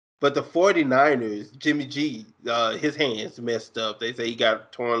 But the 49ers, Jimmy G, his hand's messed up. They say he got a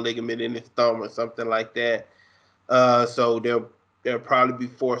torn ligament in his thumb or something like that. So they'll probably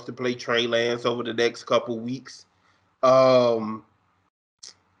be forced to play Trey Lance over the next couple weeks.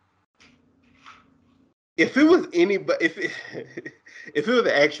 If it was anybody, if it was an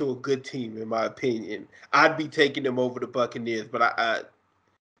actual good team, in my opinion, I'd be taking them over the Buccaneers. But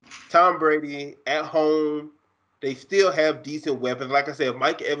Tom Brady at home, they still have decent weapons. Like I said, if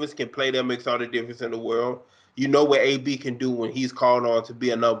Mike Evans can play, that makes all the difference in the world. You know what AB can do when he's called on to be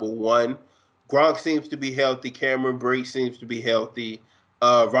a number one. Gronk seems to be healthy. Cameron Brate seems to be healthy.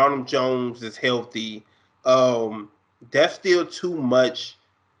 Ronald Jones is healthy. That's still too much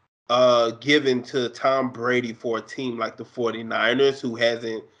given to Tom Brady for a team like the 49ers, who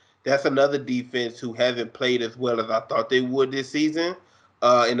hasn't. That's another defense who hasn't played as well as I thought they would this season.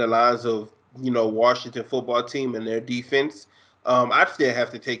 In the lines of Washington football team and their defense. I'd still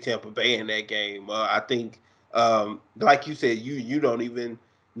have to take Tampa Bay in that game. I think, like you said, you don't even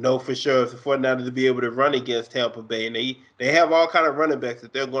know for sure if the 49ers to be able to run against Tampa Bay, and they have all kind of running backs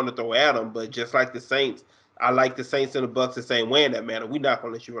that they're going to throw at them. But just like the Saints, I like the Saints and the Bucs the same way in that manner. We're not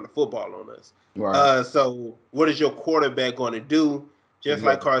going to let you run the football on us. Right. So what is your quarterback going to do? Just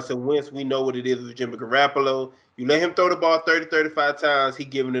like Carson Wentz, we know what it is with Jimmy Garoppolo. You let him throw the ball 30, 35 times, he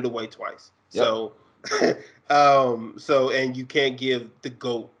giving it away twice. Yep. So, and you can't give the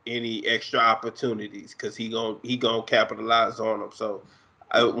GOAT any extra opportunities because he gonna capitalize on them. So,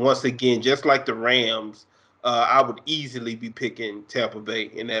 once again, just like the Rams, I would easily be picking Tampa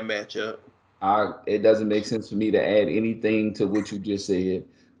Bay in that matchup. It doesn't make sense for me to add anything to what you just said.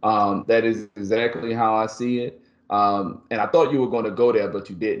 That is exactly how I see it. And I thought you were going to go there, but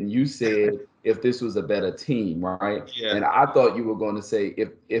you didn't. You said if this was a better team, right? Yeah. And I thought you were going to say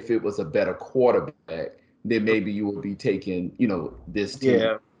if it was a better quarterback, then maybe you would be taking, this team.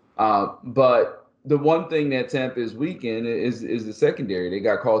 Yeah. But the one thing that Tampa is weak in is the secondary. They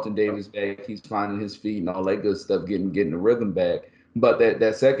got Carlton Davis back. He's finding his feet and all that good stuff, getting the rhythm back. But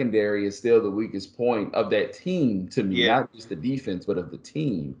that secondary is still the weakest point of that team to me, Yeah. not just the defense, but of the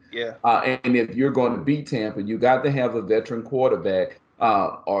team. Yeah. And if you're going to beat Tampa, you got to have a veteran quarterback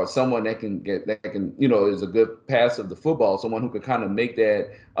or someone that can is a good passer of the football, someone who can kind of make that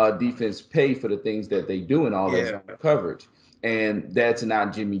defense pay for the things that they do and all that zone coverage. And that's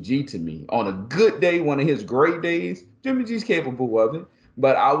not Jimmy G to me. On a good day, one of his great days, Jimmy G's capable of it.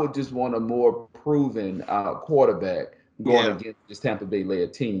 But I would just want a more proven quarterback going against this Tampa Bay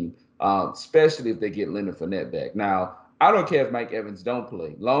led team, especially if they get Leonard Fournette back. Now, I don't care if Mike Evans don't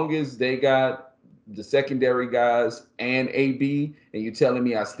play. Long as they got the secondary guys and AB, and you're telling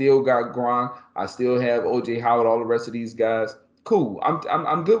me I still got Gronk, I still have OJ Howard, all the rest of these guys, cool.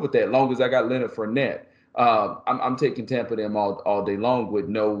 I'm good with that. Long as I got Leonard Fournette. I'm taking Tampa them all day long with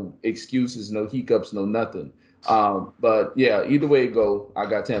no excuses, no hiccups, no nothing. But yeah, either way it go, I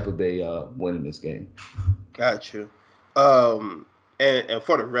got Tampa Bay winning this game. Got you. And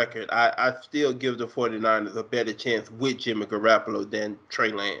for the record, I still give the 49ers a better chance with Jimmy Garoppolo than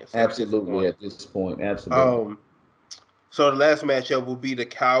Trey Lance. Absolutely, at this point. Absolutely. So the last matchup will be the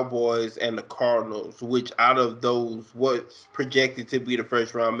Cowboys and the Cardinals, which out of those, what's projected to be the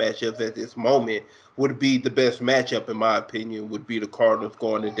first round matchups at this moment would be the best matchup, in my opinion, would be the Cardinals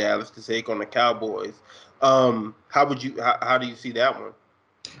going to Dallas to take on the Cowboys. How do you see that one?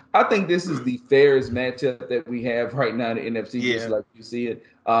 I think this is the fairest matchup that we have right now in the NFC, just like you see it.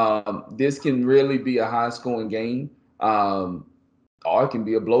 This can really be a high-scoring game, or it can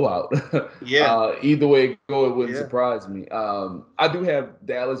be a blowout. Either way it go, it wouldn't surprise me. I do have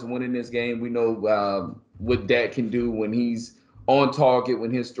Dallas winning this game. We know what Dak can do when he's on target,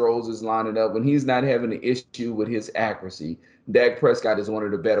 when his throws is lining up, when he's not having an issue with his accuracy. Dak Prescott is one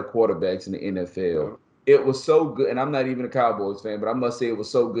of the better quarterbacks in the NFL. It was so good, and I'm not even a Cowboys fan, but I must say it was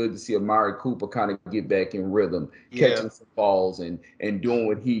so good to see Amari Cooper kind of get back in rhythm, catching some balls and doing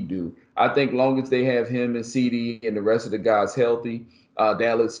what he do. I think long as they have him and CD and the rest of the guys healthy,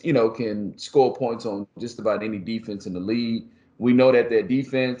 Dallas, can score points on just about any defense in the league. We know that their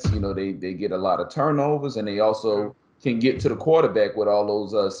defense, they get a lot of turnovers, and they also can get to the quarterback with all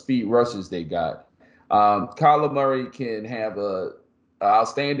those speed rushes they got. Kyler Murray can have a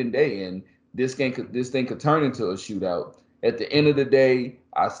outstanding day, and this thing could turn into a shootout. At the end of the day,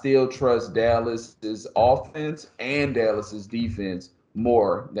 I still trust Dallas's offense and Dallas's defense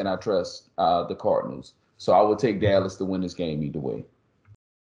more than I trust the Cardinals. So I would take Dallas to win this game either way.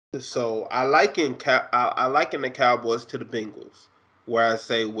 So I liken the Cowboys to the Bengals, where I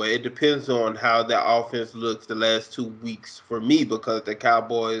say, well, it depends on how that offense looks the last 2 weeks for me, because the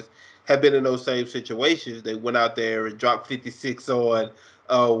Cowboys have been in those same situations. They went out there and dropped 56 on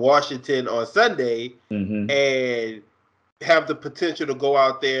Washington on Sunday, and have the potential to go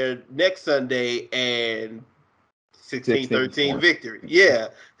out there next Sunday and 16-13 victory. Yeah.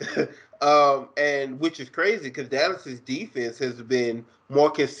 And which is crazy because Dallas's defense has been more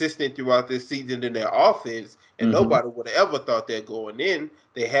consistent throughout this season than their offense, and nobody would have ever thought they're going in.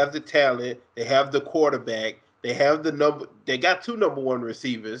 They have the talent, they have the quarterback, they have they got 2 number 1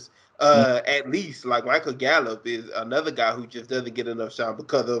 receivers. At least, like Michael Gallup is another guy who just doesn't get enough shine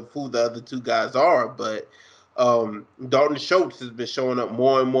because of who the other 2 guys are. But Dalton Schultz has been showing up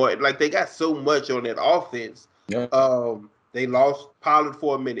more and more. Like, they got so much on that offense. They lost Pollard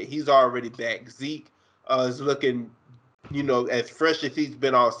for a minute. He's already back. Zeke is looking, as fresh as he's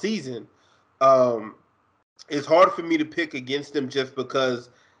been all season. It's hard for me to pick against them just because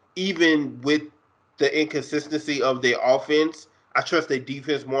even with the inconsistency of their offense, I trust their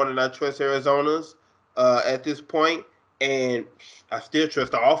defense more than I trust Arizona's at this point. And I still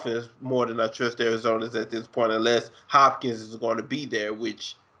trust the offense more than I trust Arizona's at this point, unless Hopkins is going to be there,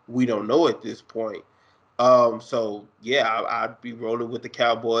 which we don't know at this point. So yeah, I'd be rolling with the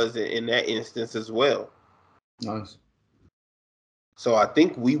Cowboys in that instance as well. Nice. So I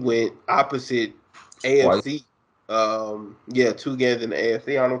think we went opposite AFC. 2 games in the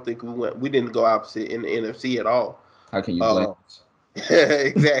AFC. I don't think we didn't go opposite in the NFC at all. How can you blame us?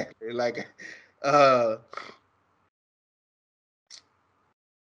 Exactly. Like,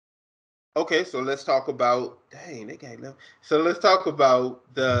 okay, so let's talk about So let's talk about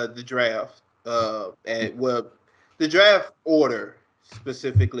the draft. The draft order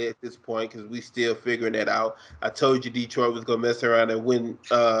specifically at this point because we still figuring that out. I told you Detroit was gonna mess around and win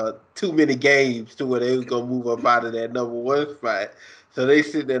too many games to where they was gonna move up out of that number one spot. So they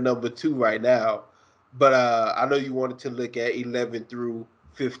sit at number 2 right now. But I know you wanted to look at 11 through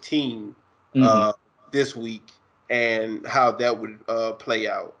 15 this week and how that would play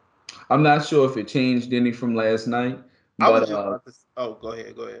out. I'm not sure if it changed any from last night, I was but just about to. Oh, go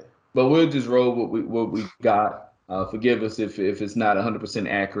ahead. but we'll just roll what we got. Forgive us if it's not 100%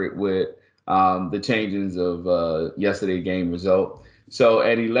 accurate with the changes of yesterday game result. So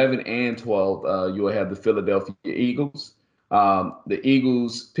at 11 and 12, you will have the Philadelphia Eagles. The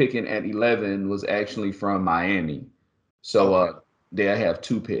Eagles picking at 11 was actually from Miami. So they have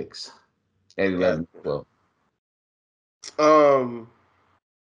 2 picks at 11 and 12.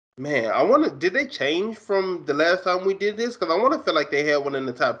 Man, I want to. Did they change from the last time we did this? Because I want to feel like they had one in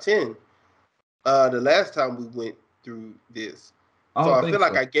the top 10. The last time we went through this, so I feel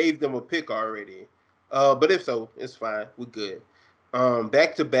like I gave them a pick already. But if so, it's fine. We're good.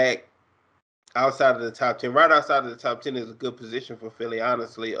 Back to back, outside of the top 10, right outside of the top 10 is a good position for Philly.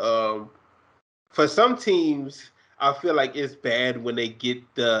 Honestly, for some teams, I feel like it's bad when they get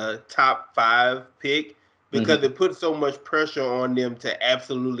the top 5 pick because it puts so much pressure on them to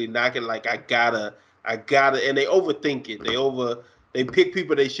absolutely knock it. Like I gotta, and they overthink it. They pick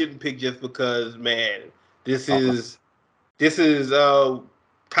people they shouldn't pick just because, man, this is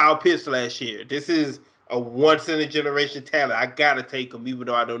Kyle Pitts last year. This is a once in a generation talent. I gotta take him, even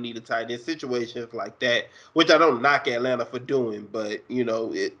though I don't need a tight end. Situations like that, which I don't knock Atlanta for doing, but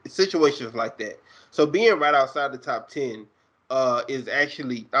situations like that. So being right outside the top 10 is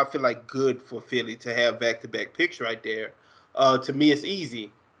actually, I feel like, good for Philly to have back-to-back picks right there. To me, it's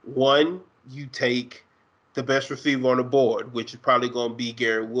easy. One, you take the best receiver on the board, which is probably going to be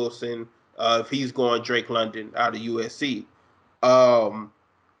Garrett Wilson if he's going Drake London out of USC.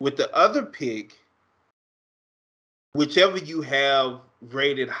 With the other pick, whichever you have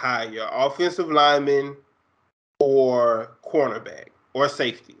rated higher, offensive lineman or cornerback or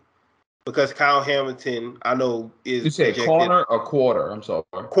safety. Because Kyle Hamilton, I know, is. You say corner or quarter? I'm sorry.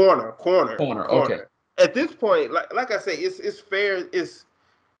 Corner. Okay. At this point, like I say, it's fair. It's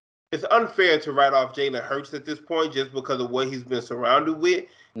unfair to write off Jalen Hurts at this point just because of what he's been surrounded with,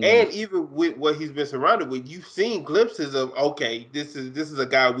 and even with what he's been surrounded with, you've seen glimpses of this is a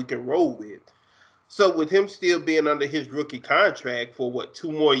guy we can roll with. So with him still being under his rookie contract for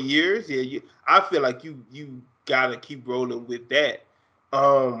 2 more years, I feel like you gotta keep rolling with that.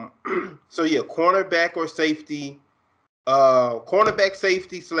 So cornerback or safety, cornerback,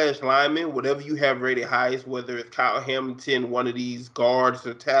 safety / lineman, whatever you have rated highest, whether it's Kyle Hamilton, one of these guards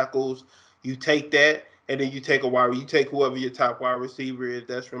or tackles, you take that, and then you take whoever your top wide receiver is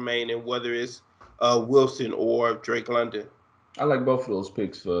that's remaining, whether it's Wilson or Drake London. I like both of those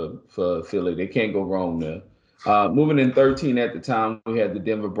picks for Philly. They can't go wrong there. Moving in 13 at the time, we had the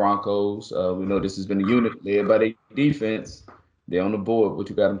Denver Broncos. We know this has been a unit led by their defense. They're on the board. What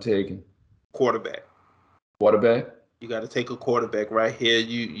you got them taking? Quarterback. You got to take a quarterback right here.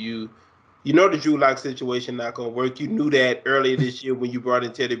 You know the Drew Lock situation not going to work. You knew that earlier this year when you brought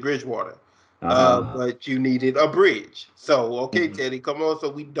in Teddy Bridgewater. But you needed a bridge. So, Teddy, come on, so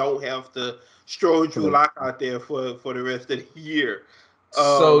we don't have to stroll Drew Lock out there for the rest of the year.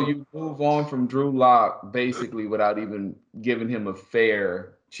 So you move on from Drew Lock basically without even giving him a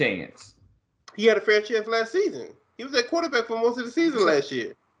fair chance. He had a fair chance last season. He was at quarterback for most of the season last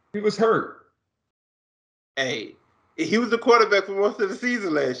year. He was hurt. Hey, he was the quarterback for most of the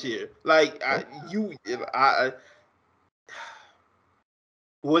season last year. Like,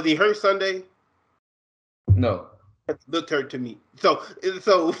 was he hurt Sunday? No. It looked hurt to me. So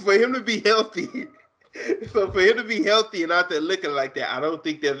for him to be healthy, and out there looking like that, I don't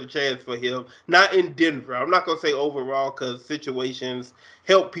think there's a chance for him. Not in Denver. I'm not gonna say overall because situations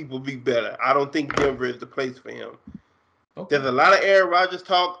help people be better. I don't think Denver is the place for him. Okay. There's a lot of Aaron Rodgers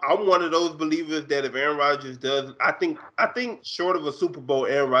talk. I'm one of those believers that if Aaron Rodgers does, I think short of a Super Bowl,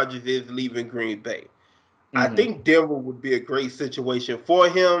 Aaron Rodgers is leaving Green Bay. I think Denver would be a great situation for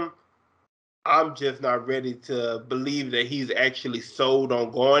him. I'm just not ready to believe that he's actually sold on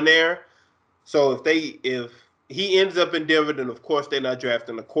going there. So if he ends up in Denver, then of course they're not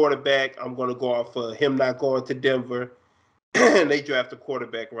drafting a quarterback. I'm going to go off for him not going to Denver, and they draft a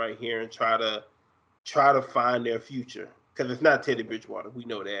quarterback right here and try to find their future. Because it's not Teddy Bridgewater. We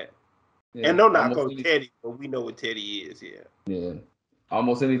know that. Yeah, and no knock on Teddy, but we know what Teddy is, Yeah.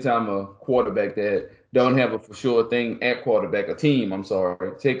 Almost any time a quarterback that don't have a for sure thing at quarterback,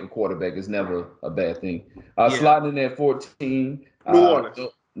 take a quarterback is never a bad thing. Sliding in at 14. New Orleans.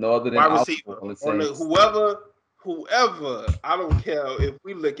 No other than wide receiver. Whoever whoever, I don't care if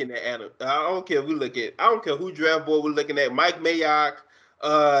we looking at Adam. I don't care if we look at. I don't care who draft board we're looking at. Mike Mayock.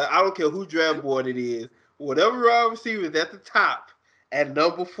 I don't care who draft board it is. Whatever wide receiver is at the top at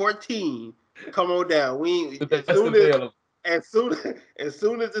number 14. Come on down. We The best available. as soon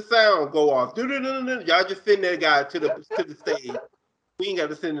as the sound go off, y'all just send that guy to the stage. We ain't got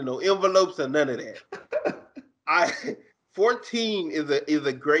to send in no envelopes or none of that. 14 is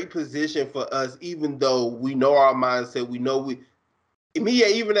a great position for us, even though we know our mindset. We know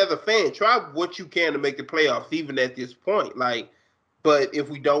even as a fan, try what you can to make the playoffs, even at this point. Like, but if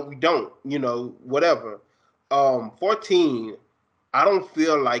we don't, we don't. Whatever. 14. I don't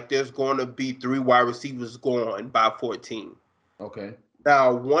feel like there's going to be 3 wide receivers gone by 14. Okay.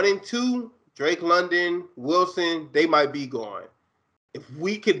 Now, 1 and 2, Drake London, Wilson, they might be gone. If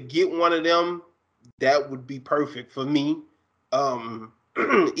we could get one of them, that would be perfect for me.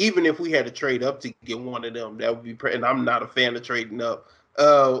 Even if we had to trade up to get one of them, that would be. And I'm not a fan of trading up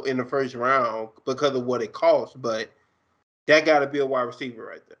in the first round because of what it costs. But that got to be a wide receiver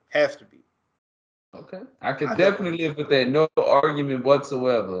right there. Has to be. Okay, I can definitely live with that. No argument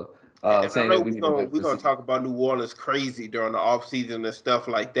whatsoever. Saying that we're gonna talk about New Orleans crazy during the offseason and stuff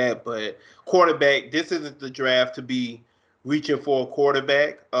like that. But quarterback, this isn't the draft to be reaching for a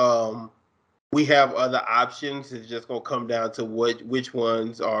quarterback. We have other options. It's just gonna come down to which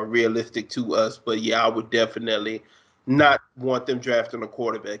ones are realistic to us. But yeah, I would definitely not want them drafting a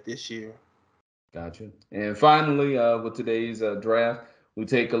quarterback this year. Gotcha. And finally, with today's draft, we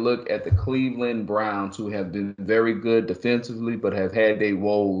take a look at the Cleveland Browns, who have been very good defensively, but have had their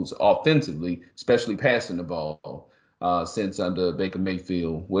woes offensively, especially passing the ball since under Baker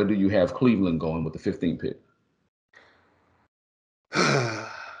Mayfield. Where do you have Cleveland going with the 15th pick?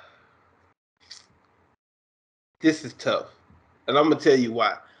 This is tough, and I'm gonna tell you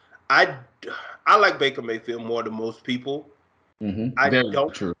why. I like Baker Mayfield more than most people. Mm-hmm.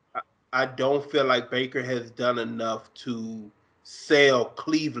 I don't feel like Baker has done enough to sell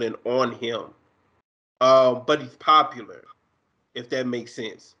Cleveland on him. But he's popular, if that makes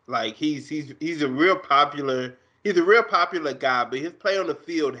sense. Like he's a real popular guy, but his play on the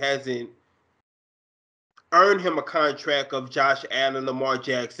field hasn't earned him a contract of Josh Allen, Lamar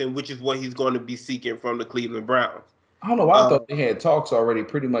Jackson, which is what he's going to be seeking from the Cleveland Browns. I don't know. I thought they had talks already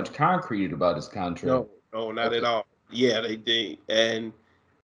pretty much concreted about his contract. No, not at all. Yeah, they did. And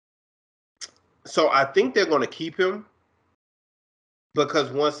so I think they're going to keep him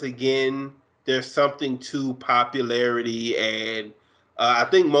because once again, there's something to popularity, and I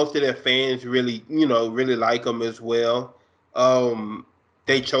think most of their fans really like him as well.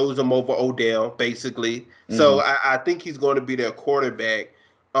 They chose him over Odell, basically. Mm-hmm. So I think he's going to be their quarterback.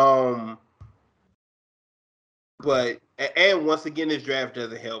 But once again, this draft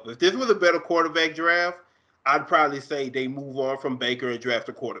doesn't help. If this was a better quarterback draft, I'd probably say they move on from Baker and draft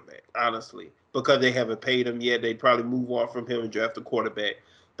a quarterback, honestly. Because they haven't paid him yet, they'd probably move on from him and draft a quarterback.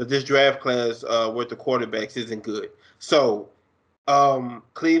 But this draft class with the quarterbacks isn't good. So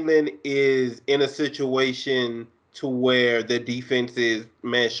Cleveland is in a situation to where the defense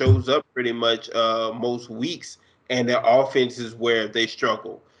shows up pretty much most weeks, and their offense is where they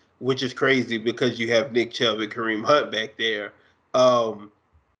struggle, which is crazy because you have Nick Chubb and Kareem Hunt back there.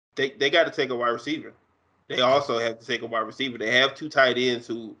 They got to take a wide receiver. They also have to take a wide receiver. They have 2 tight ends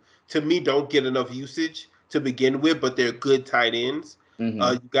who, to me, don't get enough usage to begin with, but they're good tight ends. Mm-hmm.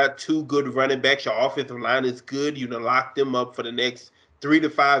 You got 2 good running backs. Your offensive line is good. You can lock them up for the next 3 to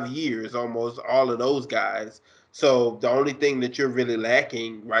 5 years, almost all of those guys. So the only thing that you're really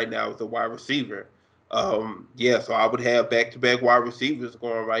lacking right now is a wide receiver. So I would have back-to-back wide receivers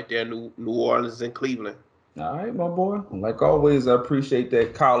going right there, New Orleans and Cleveland. All right, my boy. Like always, I appreciate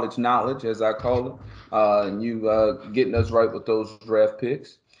that college knowledge, as I call it, and you getting us right with those draft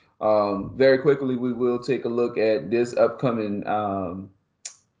picks. Very quickly, we will take a look at this upcoming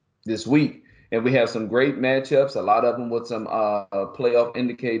this week, and we have some great matchups, a lot of them with some playoff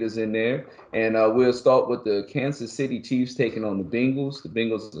indicators in there. And we'll start with the Kansas City Chiefs taking on the Bengals. The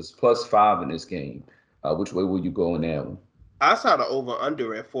Bengals is +5 in this game. Which way will you go in that one? I saw the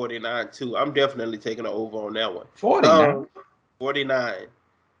over-under at 49, too. I'm definitely taking the over on that one. 49? 49.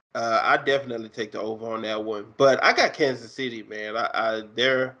 I definitely take the over on that one. But I got Kansas City, man.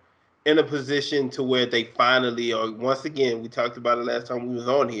 They're in a position to where they finally are. Once again, we talked about it last time we was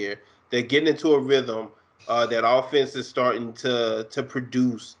on here. They're getting into a rhythm. That offense is starting to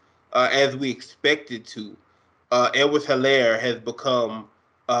produce as we expected to. Edwards-Helaire has become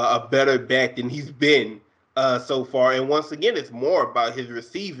a better back than he's been so far. And once again, it's more about his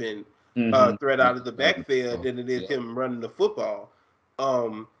receiving threat out of the backfield than it is him running the football.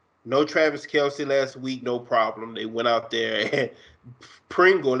 No Travis Kelce last week, no problem. They went out there and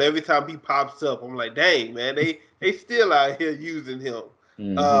Pringle, every time he pops up, I'm like, dang, man, they still out here using him.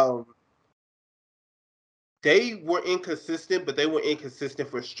 Mm-hmm. They were inconsistent, but they were inconsistent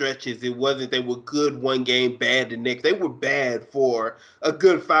for stretches. It wasn't they were good one game, bad the next. They were bad for a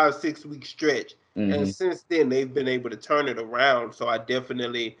good 5-6 week stretch. And Mm-hmm. since then, they've been able to turn it around. So I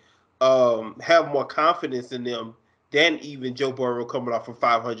definitely have more confidence in them than even Joe Burrow coming off a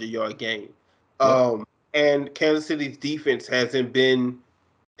 500-yard game. Yep. And Kansas City's defense hasn't been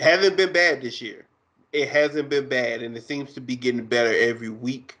bad this year. It hasn't been bad, and it seems to be getting better every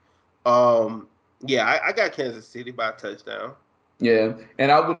week. Yeah, I got Kansas City by a touchdown. Yeah,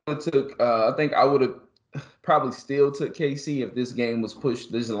 and I would have took. I think I would have probably still took KC if this game was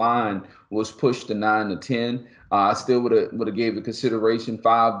pushed. This line was pushed to 9 to 10. I still would have gave it consideration.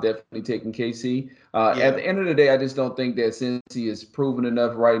 5 definitely taking KC. At Yeah, the end of the day, I just don't think that Cincy is proven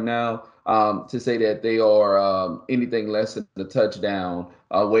enough right now to say that they are anything less than a touchdown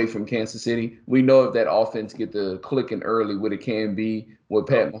away from Kansas City. We know if that offense get the clicking early, what it can be with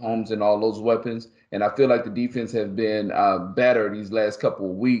Pat Mahomes and all those weapons. And I feel like the defense has been better these last couple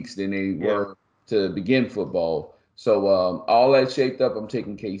of weeks than they yeah, were to begin football. So all that shaped up, I'm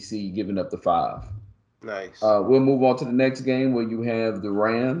taking KC, giving up the 5. nice. We'll move on to the next game where you have the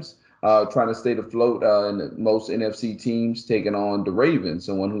Rams trying to stay afloat in most NFC teams taking on the Ravens,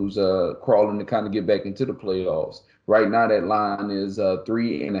 someone who's crawling to kind of get back into the playoffs. Right now, that line is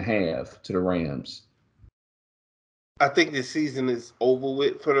 3.5 to the Rams. I think the season is over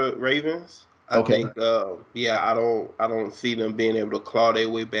with for the Ravens. I Okay. think, yeah, I don't see them being able to claw their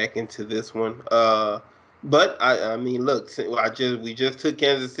way back into this one. But I mean, look, we just took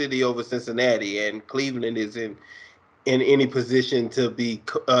Kansas City over Cincinnati, and Cleveland is in any position to be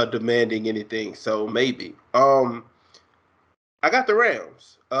demanding anything. So maybe. I got the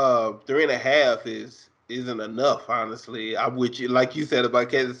Rams. 3.5 isn't enough, honestly. I would you like you said about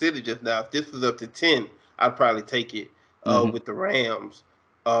Kansas City just now. If this was up to 10, I'd probably take it Mm-hmm. with the Rams.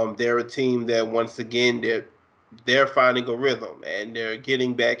 They're a team that once again they're finding a rhythm and they're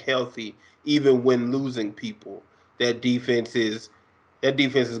getting back healthy even when losing people. That defense is that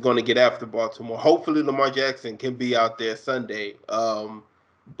defense is going to get after Baltimore. Hopefully Lamar Jackson can be out there Sunday.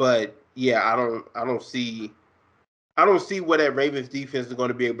 But yeah, I don't see where that Ravens defense is going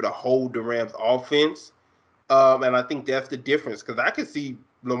to be able to hold the Rams offense. And I think that's the difference because I could see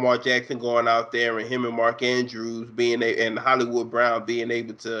Lamar Jackson going out there and him and Mark Andrews and Hollywood Brown being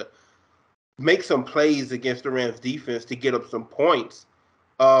able to make some plays against the Rams defense to get up some points.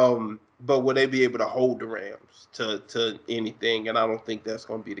 But will they be able to hold the Rams to anything? And I don't think that's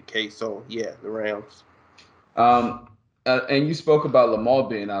going to be the case. So yeah, the Rams. Um, and you spoke about Lamar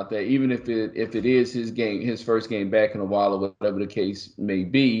being out there, even if it is his game, his first game back in a while, or whatever the case may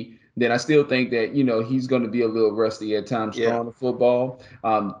be. Then I still think that he's going to be a little rusty at times Yeah, throwing the football.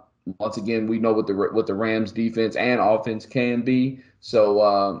 Once again, we know what the Rams defense and offense can be.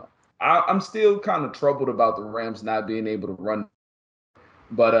 So I'm still kind of troubled about the Rams not being able to run.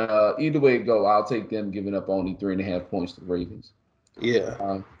 But either way it go, I'll take them giving up only 3.5 points to the Ravens.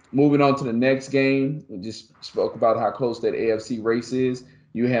 yeah. Moving on to the next game, we just spoke about how close that AFC race is.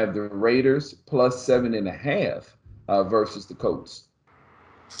 You have the Raiders plus 7.5 versus the Colts.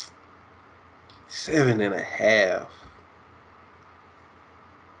 7.5.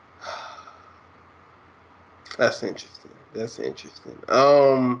 That's interesting. That's interesting.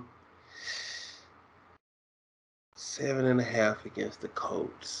 7.5 against the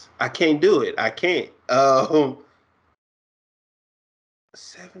Colts. I can't do it. I can't.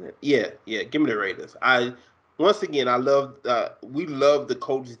 7. Yeah, yeah. Give me the Raiders. Once again, I love. We love the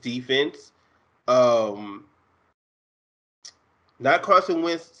Colts defense. Um, Not Carson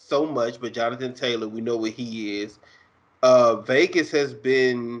Wentz so much, but Jonathan Taylor, we know what he is. Vegas has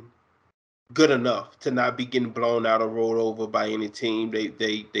been good enough to not be getting blown out or rolled over by any team.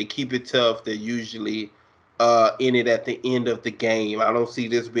 They keep it tough. They're usually in it at the end of the game. I don't see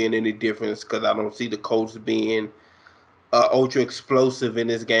this being any difference because I don't see the Colts being ultra explosive in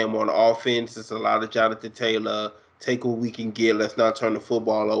this game on offense. It's a lot of Jonathan Taylor. Take what we can get. Let's not turn the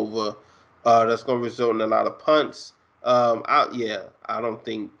football over. That's going to result in a lot of punts. I don't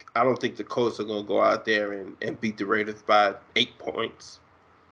think the Colts are going to go out there and beat the Raiders by 8 points.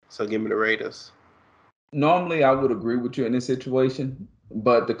 So give me the Raiders. Normally, I would agree with you in this situation,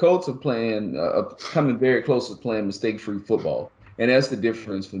 but the Colts are coming very close to playing mistake-free football, and that's the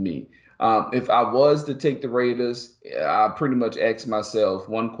difference for me. If I was to take the Raiders, I pretty much ask myself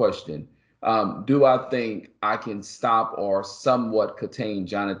one question: do I think I can stop or somewhat contain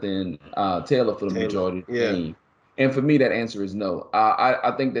Jonathan Taylor for the Taylor. majority of the Yeah. game? And for me, that answer is no.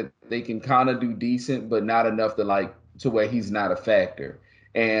 I think that they can kind of do decent, but not enough to where he's not a factor.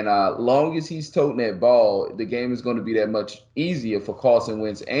 And long as he's toting that ball, the game is going to be that much easier for Carson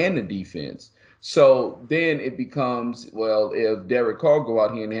Wentz and the defense. So then it becomes, well, if Derek Carr go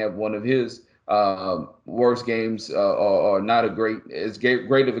out here and have one of his worst games or not as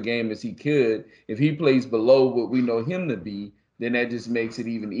great of a game as he could, if he plays below what we know him to be, then that just makes it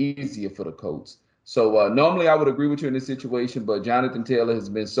even easier for the Colts. So normally I would agree with you in this situation, but Jonathan Taylor has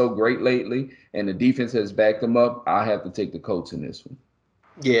been so great lately, and the defense has backed him up. I have to take the Colts in this one.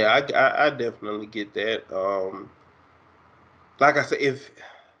 Yeah, I definitely get that. Like I said, if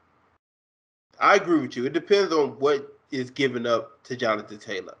I agree with you, it depends on what is given up to Jonathan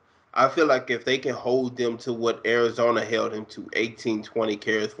Taylor. I feel like if they can hold them to what Arizona held him to, 18, 20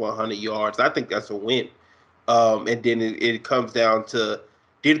 carries for 100 yards, I think that's a win. And then it comes down to,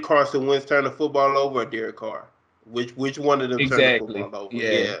 did Carson Wentz turn the football over or Derek Carr? Which one of them turned the Exactly. football over?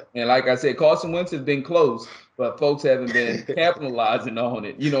 Yeah. And like I said, Carson Wentz has been close, but folks haven't been capitalizing on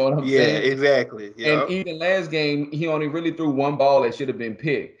it. You know what I'm Yeah, saying? exactly. And Yeah. even last game, he only really threw one ball that should have been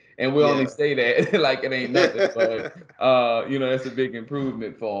picked. And we only Yeah. say that like it ain't nothing, but that's a big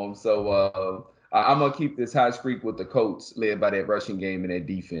improvement for him. So I'm gonna keep this high streak with the Colts, led by that rushing game and that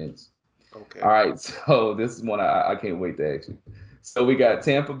defense. Okay. All right, so this is one I can't wait to ask you. So we got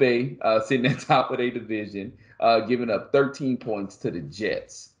Tampa Bay sitting at top of their division, giving up 13 points to the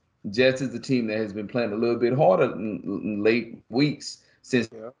Jets. Jets is the team that has been playing a little bit harder in late weeks since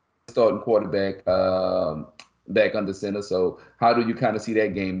starting quarterback back under center. So how do you kind of see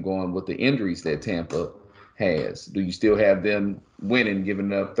that game going with the injuries that Tampa has? Do you still have them winning,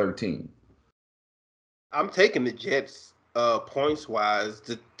 giving up 13? I'm taking the Jets points wise.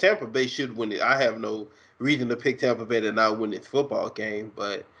 The Tampa Bay should win it. I have no reason to pick Tampa Bay to not win this football game.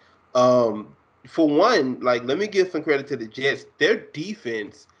 But for one, like, let me give some credit to the Jets. Their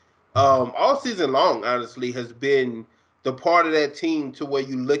defense, all season long, honestly, has been the part of that team to where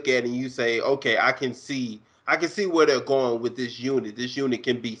you look at and you say, okay, I can see where they're going with this unit. This unit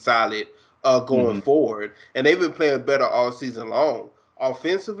can be solid going forward. And they've been playing better all season long.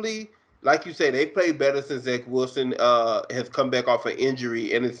 Offensively, like you say, they played better since Zach Wilson has come back off an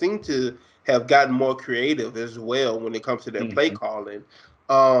injury, and it seemed to have gotten more creative as well when it comes to their play calling.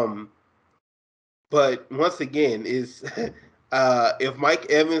 But once again, is if Mike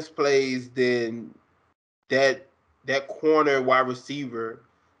Evans plays, then that corner wide receiver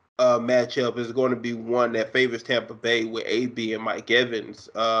matchup is going to be one that favors Tampa Bay with AB and Mike Evans.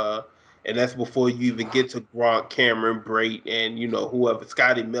 And that's before you even get to Gronk, Cameron Brate, and whoever,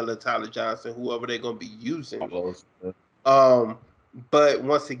 Scotty Miller, Tyler Johnson, whoever they're going to be using. But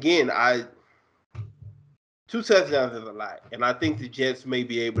once again, two touchdowns is a lot, and I think the Jets may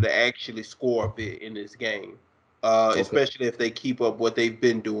be able to actually score a bit in this game, especially if they keep up what they've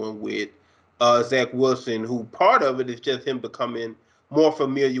been doing with Zach Wilson, who part of it is just him becoming more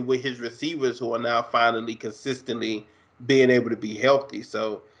familiar with his receivers who are now finally consistently being able to be healthy.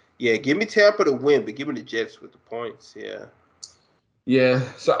 So, yeah, give me Tampa to win, but give me the Jets with the points. Yeah. Yeah.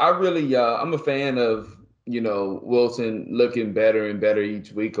 So I really, I'm a fan of, Wilson looking better and better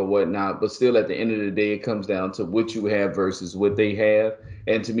each week or whatnot. But still, at the end of the day, it comes down to what you have versus what they have.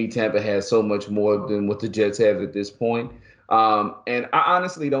 And to me, Tampa has so much more than what the Jets have at this point. And I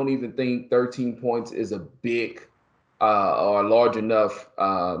honestly don't even think 13 points is a big or large enough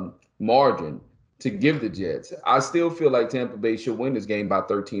margin to give the Jets. I still feel like Tampa Bay should win this game by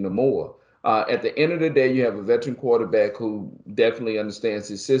 13 or more. At the end of the day, you have a veteran quarterback who definitely understands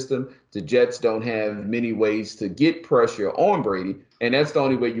his system. The Jets don't have many ways to get pressure on Brady, and that's the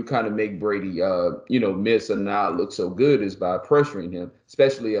only way you kind of make Brady, miss or not look so good is by pressuring him,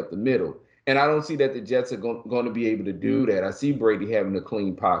 especially up the middle. And I don't see that the Jets are going to be able to do that. I see Brady having a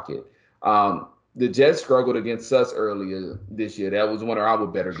clean pocket. The Jets struggled against us earlier this year. That was one of our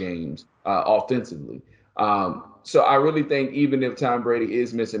better games offensively. So I really think even if Tom Brady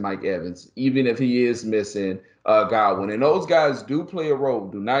is missing Mike Evans, even if he is missing Godwin, and those guys do play a role,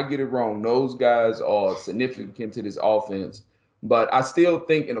 do not get it wrong. Those guys are significant to this offense. But I still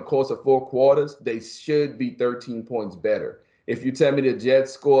think in the course of 4 quarters, they should be 13 points better. If you tell me the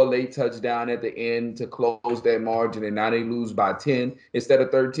Jets score a late touchdown at the end to close that margin and now they lose by 10 instead of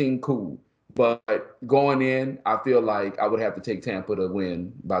 13, cool. But going in, I feel like I would have to take Tampa to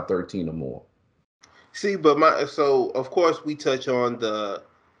win by 13 or more. See, so of course we touch on the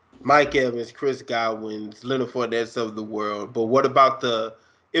Mike Evans, Chris Godwin's, Leonard Fournette's of the world. But what about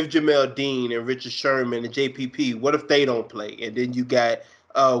if Jamel Dean and Richard Sherman and JPP, what if they don't play? And then you got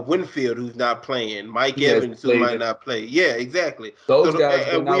Winfield, who's not playing, Mike He has Evans, who played might it. not play. Yeah, exactly. Those So guys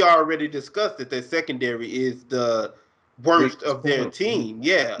been and we out already discussed that their secondary is the worst weeks. of their team.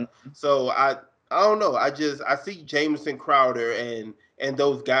 Yeah. So I don't know. I see Jameson Crowder and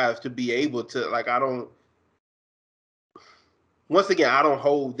those guys to be able to like I don't once again, I don't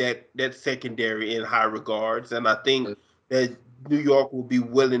hold that secondary in high regards, and I think that New York will be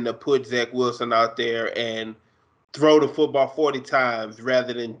willing to put Zach Wilson out there and throw the football 40 times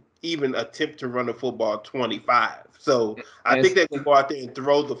rather than even attempt to run the football 25. So I And think they can go out there and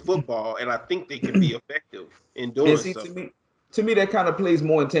throw the football, and I think they can be effective in And doing see, so. to me, that kind of plays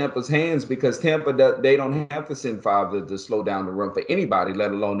more in Tampa's hands because they don't have to send five to slow down the run for anybody,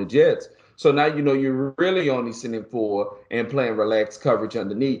 let alone the Jets. So now you're really only sending four and playing relaxed coverage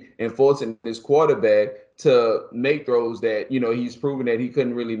underneath and forcing this quarterback to make throws that he's proven that he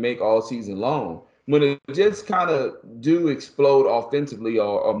couldn't really make all season long. When the Jets kind of do explode offensively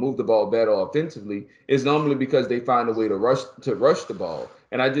or move the ball better offensively, it's normally because they find a way to rush the ball.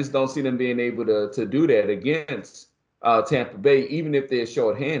 And I just don't see them being able to do that against Tampa Bay, even if they're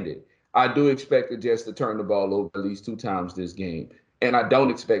shorthanded. I do expect the Jets to turn the ball over at least two times this game. And I don't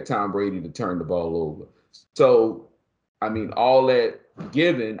expect Tom Brady to turn the ball over. So, I mean, all that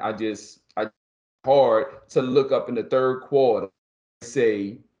given, I hard to look up in the third quarter and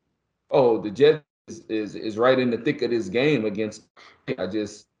say, oh, the Jets is right in the thick of this game against. I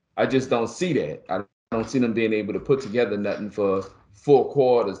just don't see that. I don't see them being able to put together nothing for 4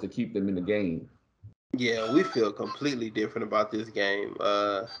 quarters to keep them in the game. Yeah, we feel completely different about this game,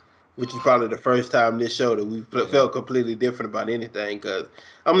 which is probably the first time this show that we Yeah. felt completely different about anything. Because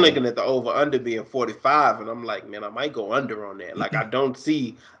I'm Yeah. looking at the over under being 45, and I'm like, man, I might go under on that. Like, I don't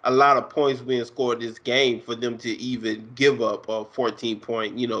see a lot of points being scored this game for them to even give up a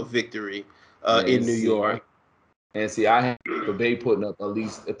 14-point, victory Yeah, in New York. I have the Bay putting up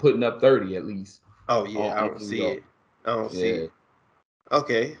 30 at least Oh on, yeah, I on don't New see York. it. I don't see Yeah. it.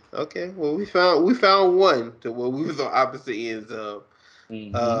 Okay. Well, we found one to where we was on opposite ends of. Hmm.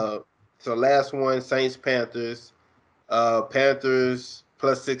 Uh, so last one, Saints Panthers. Panthers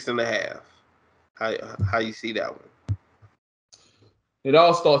plus 6.5. How you see that one? It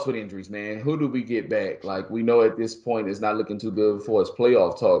all starts with injuries, man. Who do we get back? Like we know at this point it's not looking too good for as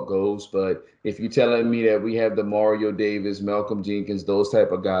playoff talk goes. But if you're telling me that we have the Mario Davis, Malcolm Jenkins, those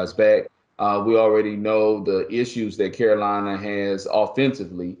type of guys back, we already know the issues that Carolina has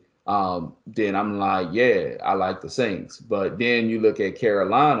offensively. Then I'm like, yeah, I like the Saints. But then you look at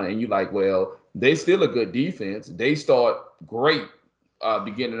Carolina and you like, well, they still a good defense. They start great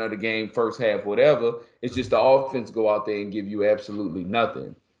beginning of the game, first half, whatever. It's just the offense go out there and give you absolutely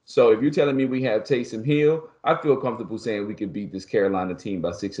nothing. So if you're telling me we have Taysom Hill, I feel comfortable saying we could beat this Carolina team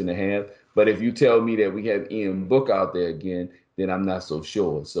by 6.5. But if you tell me that we have Ian Book out there again, then I'm not so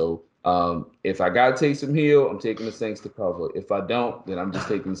sure. So if I got Taysom Hill, I'm taking the Saints to cover. If I don't, then I'm just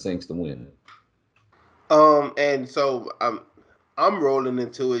taking the Saints to win. And so I'm rolling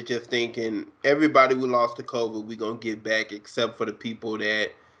into it just thinking everybody we lost to COVID, we gonna get back except for the people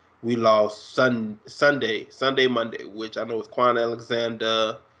that we lost Sunday, Monday, which I know is Quan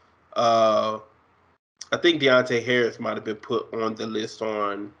Alexander. Uh, I think Deontay Harris might have been put on the list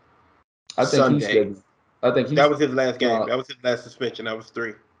on I think he's Sunday. scheduled. I think That he's was his last game. uh, That was his last suspension. That was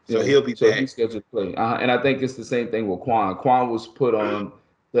 3. So Yeah, he'll be so back. he's scheduled to play. And I think it's the same thing with Quan. Quan was put on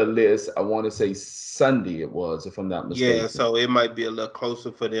the list, I want to say Sunday it was, if I'm not Yeah, mistaken. so it might be a little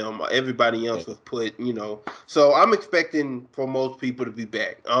closer for them. Everybody Yeah. else was put. So I'm expecting for most people to be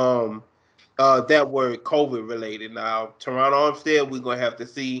back. That were COVID related. Now, Teron Armstead, we're gonna have to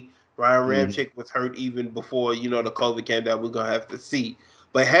see. Ryan Mhm. Ramchick was hurt even before the COVID came down. We're gonna have to see.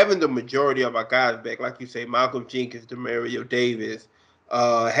 But having the majority of our guys back, like you say, Malcolm Jenkins, Demario Davis,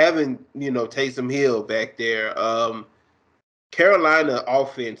 having Taysom Hill back there, Carolina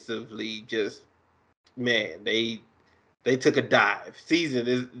offensively just man, they took a dive.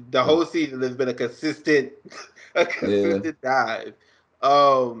 The Yeah. whole season has been a consistent a Yeah. consistent dive.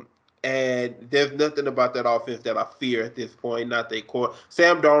 Um and there's nothing about that offense that I fear at this point. Not their core.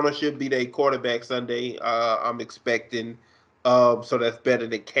 Sam Darnold should be their quarterback Sunday. I'm expecting. So that's better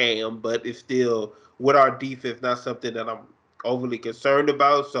than Cam, but it's still with our defense not something that I'm overly concerned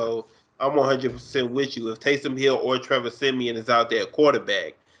about. So I'm 100% with you. If Taysom Hill or Trevor Simeon is out there at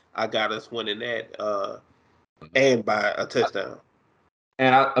quarterback, I got us winning that. And by a touchdown.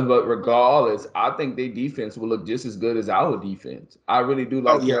 But regardless, I think their defense will look just as good as our defense. I really do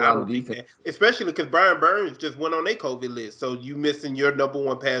Oh like yeah, I Carolina don't think defense. that, especially because Brian Burns just went on a COVID list, so you missing your number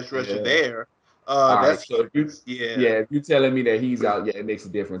one pass rusher Yeah. there. That's right. So if you're telling me that he's out, it makes a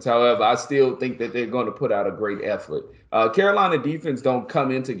difference. However, I still think that they're going to put out a great effort. Carolina defense don't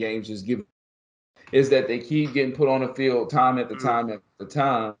come into games just giving. Is that they keep getting put on the field time after time after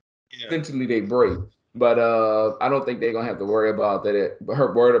time. Yeah. Eventually they break. But I don't think they're gonna have to worry about that.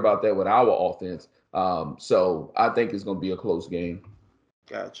 Worried about that with our offense. So I think it's gonna be a close game.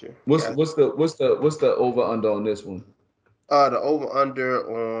 Gotcha. What's the over under on this one? The over under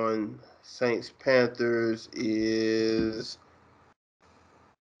on Saints Panthers is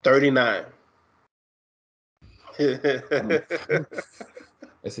 39.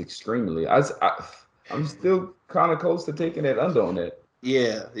 That's extremely. I'm still kind of close to taking that under on that.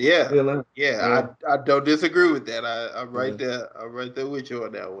 Yeah. I don't disagree with that. I'm right there. I'm right there with you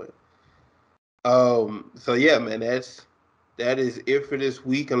on that one. So yeah, man, that is it for this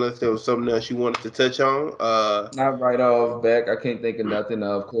week. Unless there was something else you wanted to touch on. Not right off back. I can't think of nothing.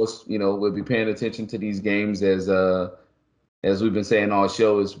 Of course, we'll be paying attention to these games as we've been saying all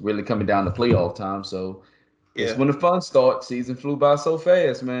show. Is really coming down to playoff time. So it's when the fun starts. Season flew by so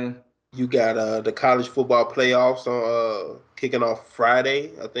fast, man. You got the college football playoffs on kicking off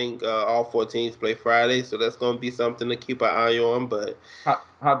Friday. I think all 4 teams play Friday, so that's going to be something to keep an eye on. But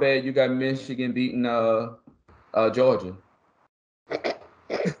how bad you got Michigan beating Georgia?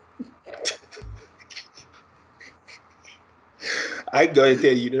 I can go ahead and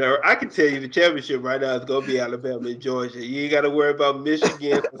tell you. I can tell you the championship right now is going to be Alabama and Georgia. You ain't got to worry about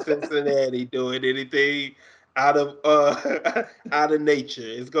Michigan or Cincinnati doing anything out of nature.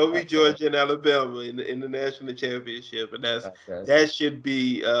 It's gonna be Georgia and Alabama in the national championship, and that should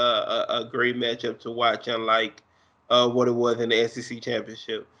be a great matchup to watch, unlike what it was in the SEC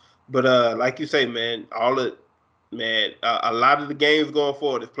championship. But like you say, man, a lot of the games going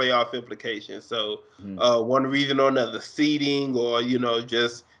forward is playoff implications. So one reason or another, seeding or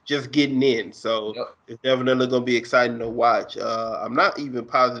just getting in. So it's definitely going to be exciting to watch. I'm not even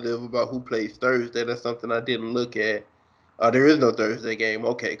positive about who plays Thursday. That's something I didn't look at. There is no Thursday game.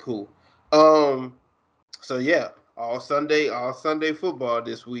 Okay, cool. So yeah, all Sunday football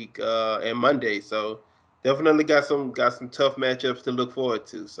this week and Monday. So definitely got some tough matchups to look forward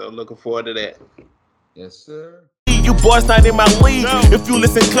to. So looking forward to that. Yes, sir. You boys not in my league. If you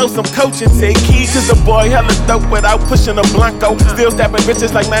listen close, I'm coaching. Take keys to the boy, hella dope without pushing a Blanco. Still stabbing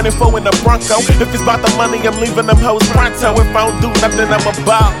bitches like 94 in the Bronco. If it's about the money, I'm leaving them hoes pronto. If I don't do nothing, I'm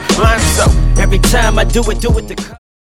about line so. Every time I do it the